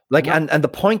know. Like, and the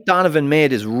point Donovan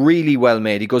made is really well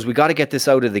made. He goes, we got to get this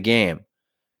out of the game.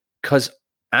 Because,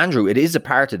 Andrew, it is a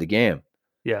part of the game.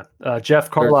 Yeah. Jeff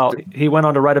Carlisle, he went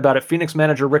on to write about it. Phoenix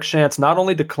manager Rick Shantz not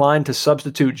only declined to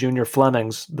substitute Junior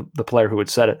Flemings, the player who had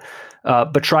said it,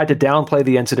 but tried to downplay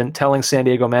the incident, telling San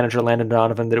Diego manager Landon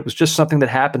Donovan that it was just something that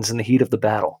happens in the heat of the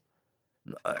battle.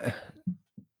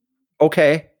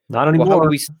 Okay. Not anymore. Well,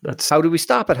 how do we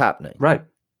stop it happening? Right.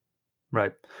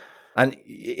 And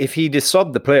if he'd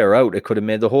subbed the player out, it could have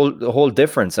made the whole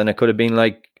difference, and it could have been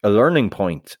like a learning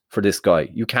point for this guy.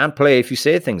 You can't play if you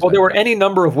say things. Well, there were any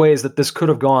number of ways that this could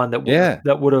have gone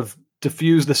that would have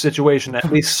diffused the situation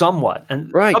at least somewhat.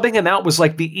 And subbing him out was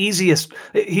like the easiest.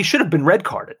 He should have been red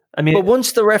carded. I mean, but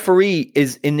once the referee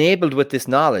is enabled with this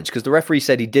knowledge, because the referee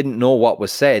said he didn't know what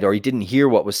was said, or he didn't hear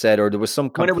what was said, or there was some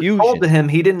confusion. When it was told to him,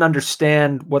 he didn't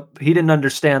understand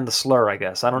the slur. I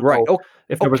guess I don't know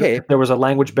if there was a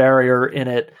language barrier in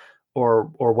it or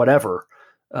whatever.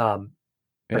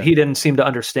 But he didn't seem to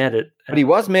understand it. But he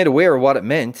was made aware of what it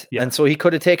meant, and so he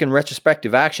could have taken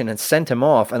retrospective action and sent him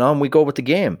off, and on we go with the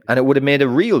game, and it would have made a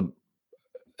real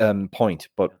point.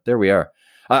 But there we are.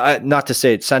 Not to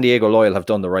say San Diego Loyal have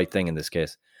done the right thing in this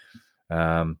case.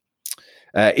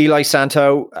 Eli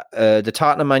Santo, the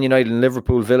Tottenham, Man United, and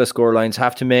Liverpool Villa scorelines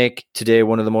have to make today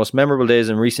one of the most memorable days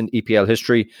in recent EPL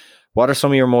history. What are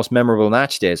some of your most memorable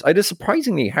match days? I had a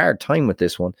surprisingly hard time with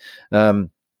this one.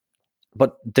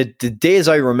 But the days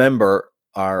I remember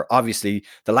are obviously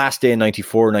the last day in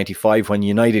 94-95 when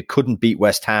United couldn't beat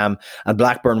West Ham and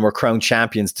Blackburn were crowned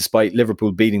champions despite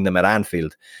Liverpool beating them at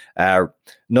Anfield.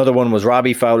 Another one was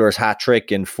Robbie Fowler's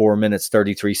hat-trick in 4 minutes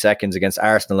 33 seconds against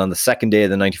Arsenal on the second day of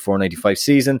the 94-95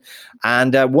 season.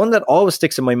 And one that always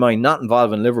sticks in my mind, not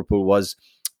involving Liverpool, was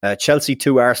Chelsea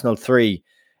 2, Arsenal 3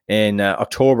 in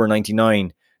October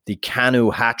 99, the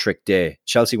Kanu hat-trick day.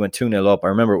 Chelsea went 2-0 up. I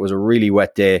remember it was a really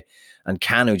wet day, and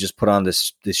Kanu just put on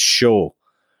this show.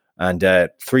 And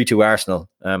 3-2 Arsenal.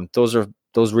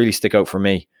 Those really stick out for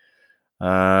me.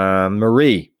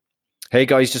 Marie, hey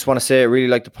guys, just want to say I really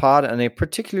like the pod, and I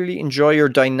particularly enjoy your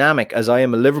dynamic as I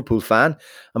am a Liverpool fan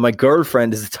and my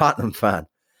girlfriend is a Tottenham fan.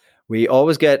 We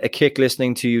always get a kick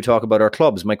listening to you talk about our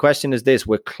clubs. My question is this: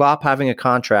 with Klopp having a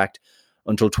contract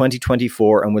until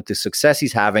 2024, and with the success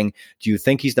he's having, do you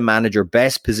think he's the manager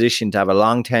best positioned to have a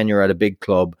long tenure at a big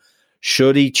club?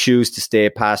 Should he choose to stay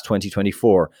past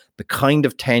 2024? The kind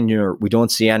of tenure we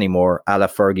don't see anymore, a la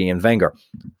Fergie and Wenger.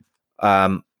 I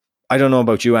don't know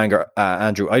about you, Andrew.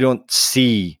 I don't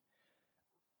see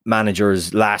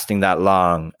managers lasting that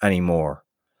long anymore.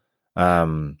 I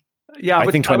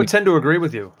would tend to agree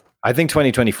with you. I think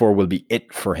 2024 will be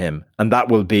it for him. And that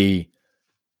will be,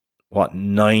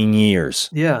 9 years?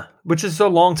 Yeah, which is a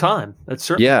long time. That's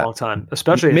certainly a long time,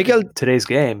 especially in today's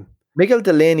game. Miguel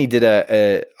Delaney did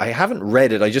I haven't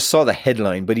read it, I just saw the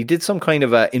headline, but he did some kind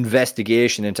of a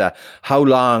investigation into how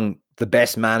long the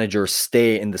best managers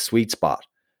stay in the sweet spot.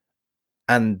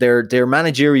 And their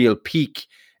managerial peak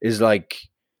is like,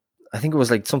 I think it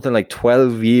was like something like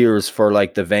 12 years for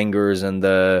like the Wengers and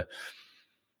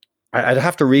I'd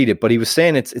have to read it, but he was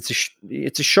saying it's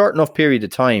a short enough period of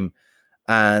time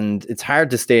and it's hard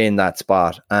to stay in that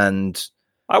spot. And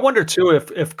I wonder too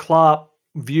if Klopp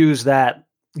views that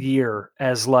year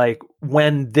as like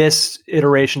when this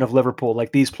iteration of Liverpool,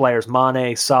 like these players,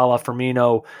 Mane, Salah,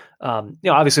 Firmino,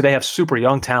 obviously they have super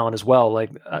young talent as well, like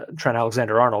Trent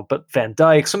Alexander-Arnold, but Van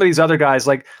Dijk, some of these other guys,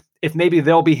 like if maybe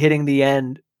they'll be hitting the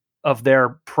end of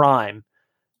their prime.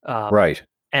 Right.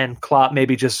 And Klopp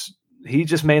maybe he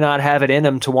just may not have it in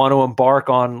him to want to embark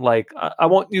on, like, I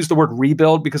won't use the word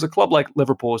rebuild because a club like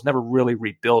Liverpool is never really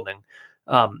rebuilding.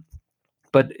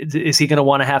 But is he going to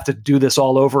want to have to do this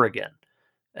all over again?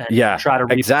 And try to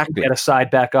get a side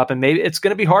back up. And maybe it's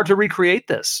going to be hard to recreate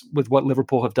this with what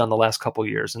Liverpool have done the last couple of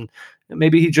years. And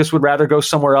maybe he just would rather go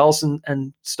somewhere else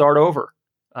and start over.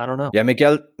 I don't know. Yeah,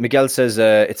 Miguel says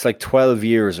it's like 12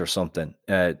 years or something.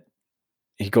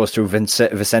 He goes through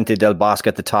Vicente Del Bosque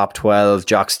at the top 12,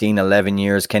 Jock Stein 11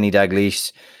 years, Kenny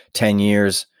Dalglish 10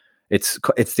 years. It's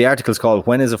the article's called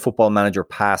 "When is a Football Manager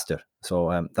Past It?"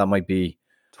 So that might be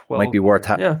worth.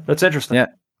 Yeah, that's interesting.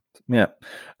 Yeah.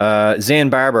 Zane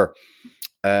Barber,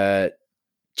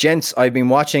 gents, I've been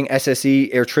watching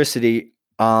SSE Airtricity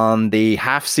on the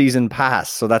half-season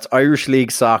pass. So that's Irish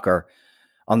League Soccer.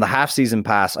 On the half-season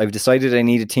pass, I've decided I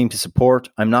need a team to support.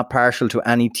 I'm not partial to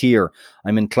any tier.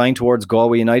 I'm inclined towards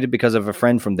Galway United because of a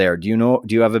friend from there. Do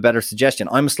you have a better suggestion?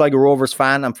 I'm a Sligo Rovers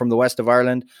fan. I'm from the west of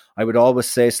Ireland. I would always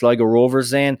say Sligo Rovers,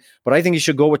 Zane, but I think you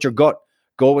should go with your gut.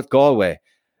 Go with Galway.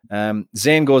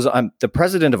 Zane goes, the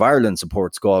president of Ireland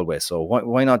supports Galway, so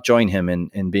why not join him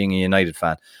in being a United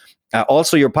fan?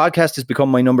 Also, your podcast has become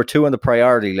my number 2 on the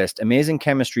priority list. Amazing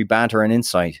chemistry, banter, and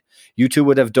insight. You two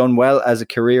would have done well as a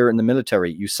career in the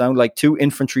military. You sound like 2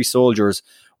 infantry soldiers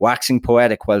waxing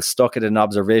poetic while stuck at an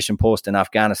observation post in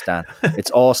Afghanistan.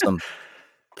 It's awesome.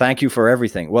 Thank you for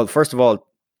everything. Well, first of all,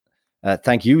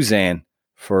 thank you, Zane,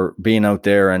 for being out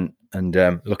there and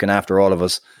looking after all of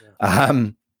us.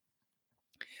 I'm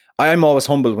always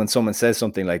humbled when someone says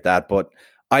something like that, but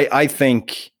I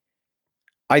think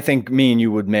me and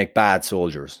you would make bad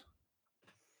soldiers.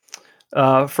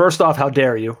 First off, how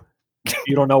dare you?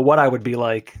 You don't know what I would be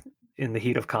like in the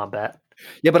heat of combat.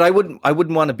 Yeah, but I wouldn't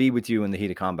want to be with you in the heat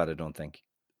of combat, I don't think.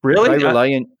 Really?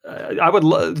 I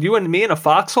would you and me in a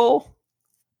foxhole?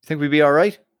 Think we'd be all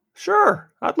right?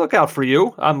 Sure. I'd look out for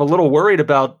you. I'm a little worried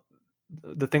about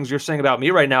the things you're saying about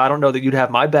me right now. I don't know that you'd have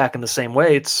my back in the same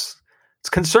way. It's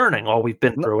concerning all we've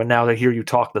been through, and now to hear you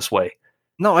talk this way.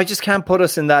 No, I just can't put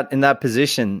us in that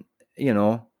position. You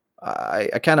know,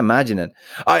 I can't imagine it.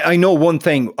 I know one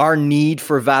thing: our need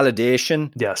for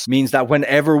validation means that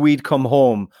whenever we'd come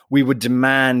home, we would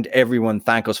demand everyone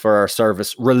thank us for our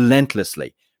service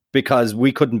relentlessly because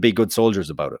we couldn't be good soldiers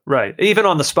about it. Right. Even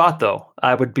on the spot, though,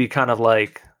 I would be kind of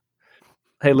like,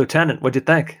 "Hey, Lieutenant, what'd you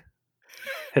think?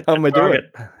 Hit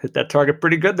that target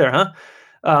pretty good there, huh?"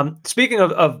 Speaking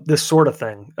of this sort of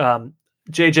thing,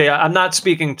 JJ, I'm not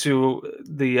speaking to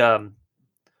the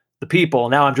people.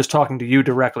 Now I'm just talking to you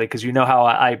directly because you know how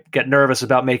I get nervous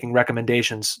about making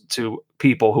recommendations to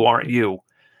people who aren't you.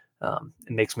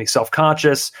 It makes me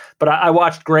self-conscious. But I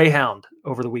watched Greyhound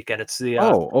over the weekend. It's the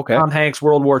Tom Hanks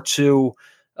World War II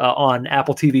on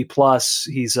Apple TV Plus.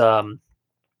 He's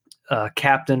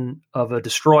captain of a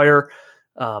destroyer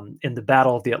in the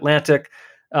Battle of the Atlantic.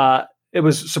 It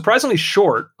was surprisingly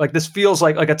short. Like, this feels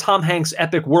like a Tom Hanks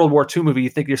epic World War II movie. You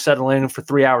think you're settling in for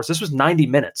 3 hours. This was 90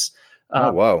 minutes.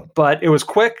 Wow. But it was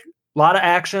quick, a lot of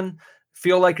action,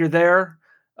 feel like you're there.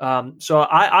 So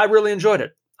I really enjoyed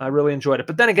it.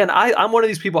 But then again, I'm one of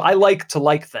these people, I like to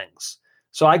like things.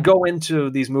 So I go into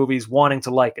these movies wanting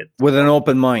to like it. With an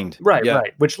open mind.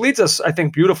 Right. Which leads us, I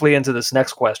think, beautifully into this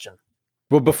next question.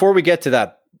 Well, before we get to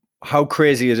that, how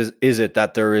crazy is it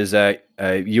that there is a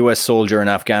U.S. soldier in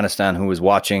Afghanistan who is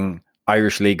watching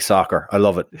Irish League Soccer? I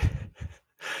love it.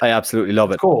 I absolutely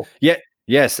love it. Cool. Yeah.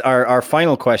 Yes. Our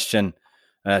final question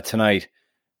tonight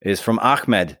is from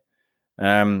Ahmed.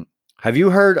 Have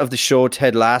you heard of the show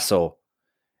Ted Lasso?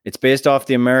 It's based off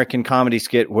the American comedy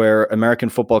skit where American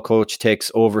football coach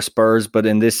takes over Spurs, but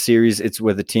in this series, it's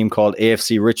with a team called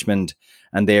AFC Richmond,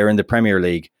 and they are in the Premier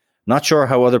League. Not sure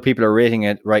how other people are rating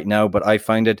it right now, but I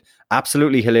find it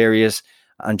absolutely hilarious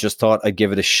and just thought I'd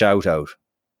give it a shout out.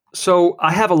 So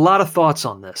I have a lot of thoughts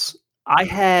on this. I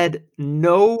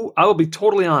will be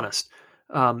totally honest.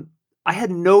 I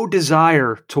had no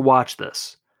desire to watch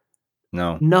this.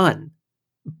 No. None.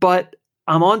 But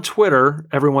I'm on Twitter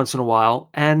every once in a while,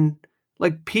 and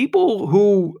like people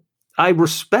who I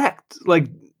respect, like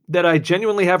that I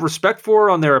genuinely have respect for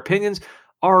on their opinions,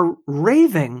 are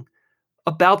raving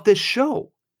about this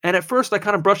show. And at first I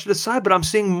kind of brushed it aside, but I'm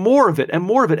seeing more of it.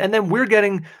 And then we're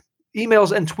getting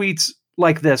emails and tweets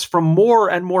like this from more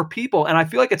and more people. And I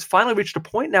feel like it's finally reached a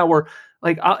point now where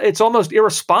like it's almost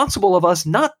irresponsible of us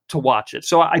not to watch it.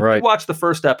 So I did watch the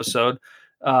first episode.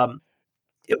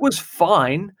 It was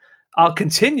fine. I'll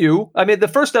continue. I mean, the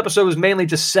first episode was mainly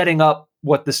just setting up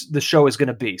what the show is going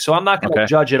to be. So I'm not going to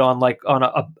judge it on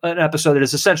an episode that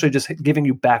is essentially just giving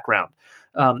you background.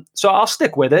 So I'll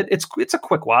stick with it. It's a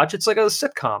quick watch. It's like a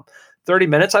sitcom, 30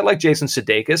 minutes. I like Jason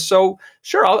Sudeikis, so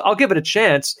sure, I'll give it a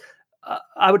chance.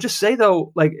 I would just say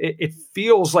though, like it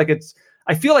feels like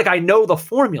I feel like I know the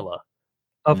formula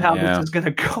of how this is going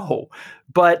to go.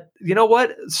 But you know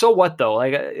what? So what though?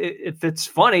 Like if it's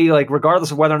funny, like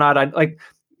regardless of whether or not I like,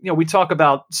 we talk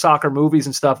about soccer movies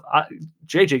and stuff.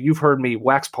 JJ, you've heard me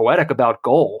wax poetic about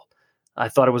Goal. I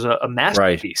thought it was a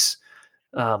masterpiece.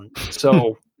 Right.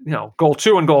 So Goal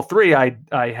 2 and Goal 3,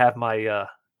 I have my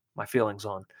feelings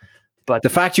on. But the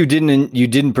fact you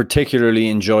didn't particularly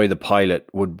enjoy the pilot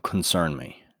would concern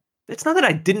me. It's not that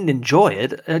I didn't enjoy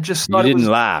it. I just thought you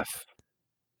didn't laugh.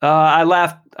 I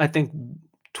laughed, I think,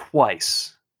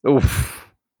 twice. Oof.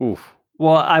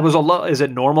 Well, I was is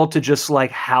it normal to just like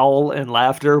howl in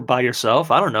laughter by yourself?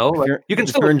 I don't know. Like, you can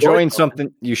still enjoying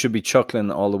something. You should be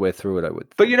chuckling all the way through it. I would.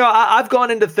 But I've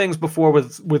gone into things before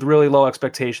with really low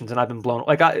expectations, and I've been blown.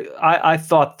 Like I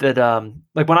thought that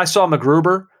like when I saw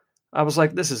MacGruber, I was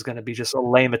like, this is going to be just a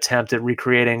lame attempt at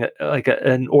recreating like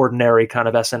an ordinary kind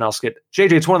of SNL skit.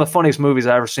 JJ, it's one of the funniest movies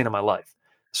I've ever seen in my life.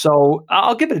 So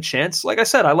I'll give it a chance. Like I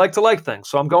said, I like to like things,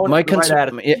 so I'm going right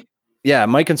at it. Yeah,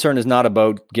 my concern is not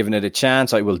about giving it a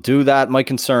chance. I will do that. My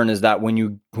concern is that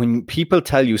when people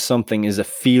tell you something is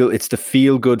it's the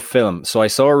feel good film. So I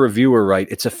saw a reviewer write,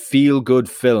 it's a feel good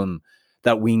film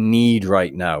that we need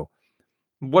right now.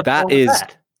 That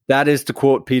is, to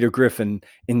quote Peter Griffin,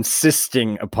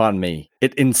 insisting upon me.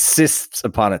 It insists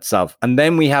upon itself. And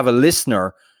then we have a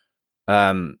listener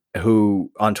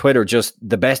who on Twitter, just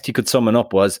the best he could summon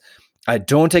up was, I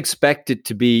don't expect it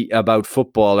to be about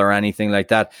football or anything like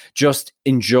that. Just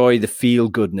enjoy the feel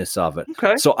goodness of it.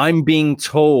 Okay. So I'm being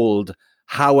told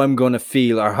how I'm going to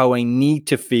feel or how I need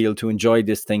to feel to enjoy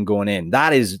this thing going in.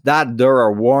 There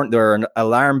are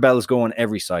alarm bells going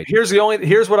every side. Here's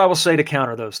what I will say to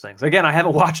counter those things. Again, I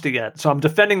haven't watched it yet, so I'm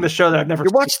defending the show that I've never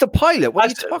seen. You watched the pilot. What are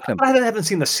you talking about? I haven't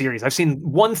seen the series. I've seen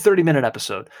one 30-minute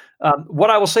episode. What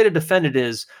I will say to defend it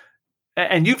is,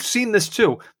 and you've seen this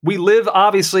too, we live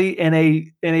obviously in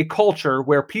a culture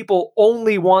where people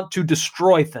only want to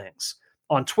destroy things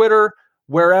on Twitter,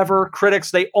 wherever.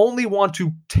 Critics, they only want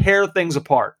to tear things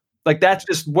apart. Like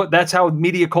that's how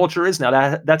media culture is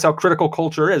now. That's how critical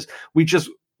culture is. We just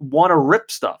want to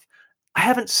rip stuff. I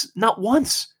have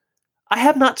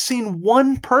not seen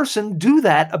one person do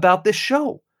that about this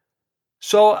show.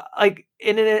 So like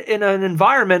in an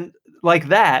environment like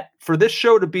that, for this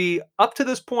show to be up to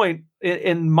this point,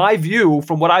 in my view,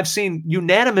 from what I've seen,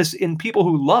 unanimous in people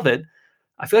who love it,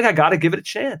 I feel like I got to give it a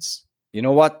chance. You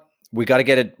know what? We got to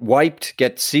get it wiped,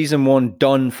 get season 1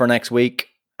 done for next week,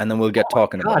 and then we'll get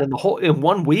talking about it. In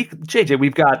 1 week, JJ,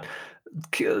 we've got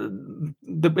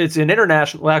it's an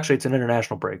international. Well, actually, it's an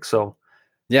international break, so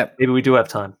yeah, maybe we do have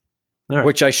time. All right.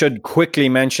 Which I should quickly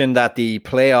mention that the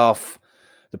playoff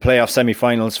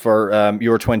semifinals for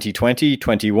Euro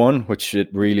 2020-21, which it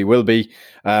really will be,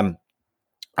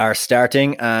 are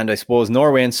starting. And I suppose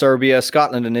Norway and Serbia,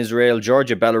 Scotland and Israel,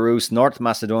 Georgia, Belarus, North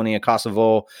Macedonia,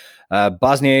 Kosovo,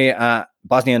 Bosnia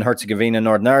and Herzegovina,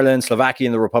 Northern Ireland, Slovakia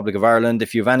and the Republic of Ireland.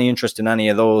 If you have any interest in any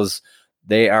of those,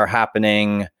 they are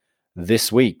happening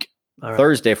this week, right.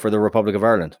 Thursday for the Republic of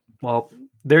Ireland. Well,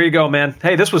 there you go, man.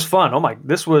 Hey, this was fun. Oh my,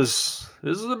 this is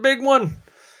a big one.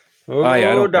 Oh,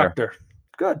 yeah, Doctor.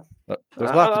 Good.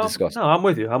 There's a lot to discuss. No, I'm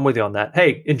with you. I'm with you on that.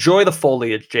 Hey, enjoy the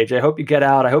foliage, JJ. I hope you get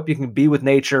out. I hope you can be with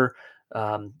nature,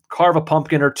 carve a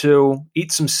pumpkin or two,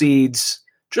 eat some seeds.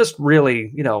 Just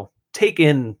really, take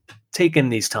in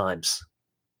these times.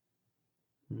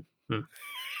 Mm-hmm.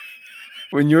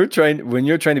 When you're trying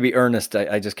to be earnest,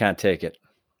 I just can't take it.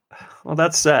 Well,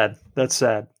 that's sad. That's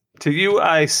sad. To you,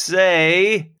 I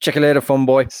say, check you later, fun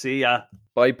boy. See ya.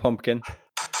 Bye, pumpkin.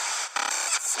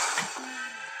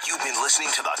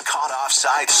 Listening to the Caught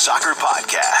Offside Soccer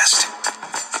Podcast.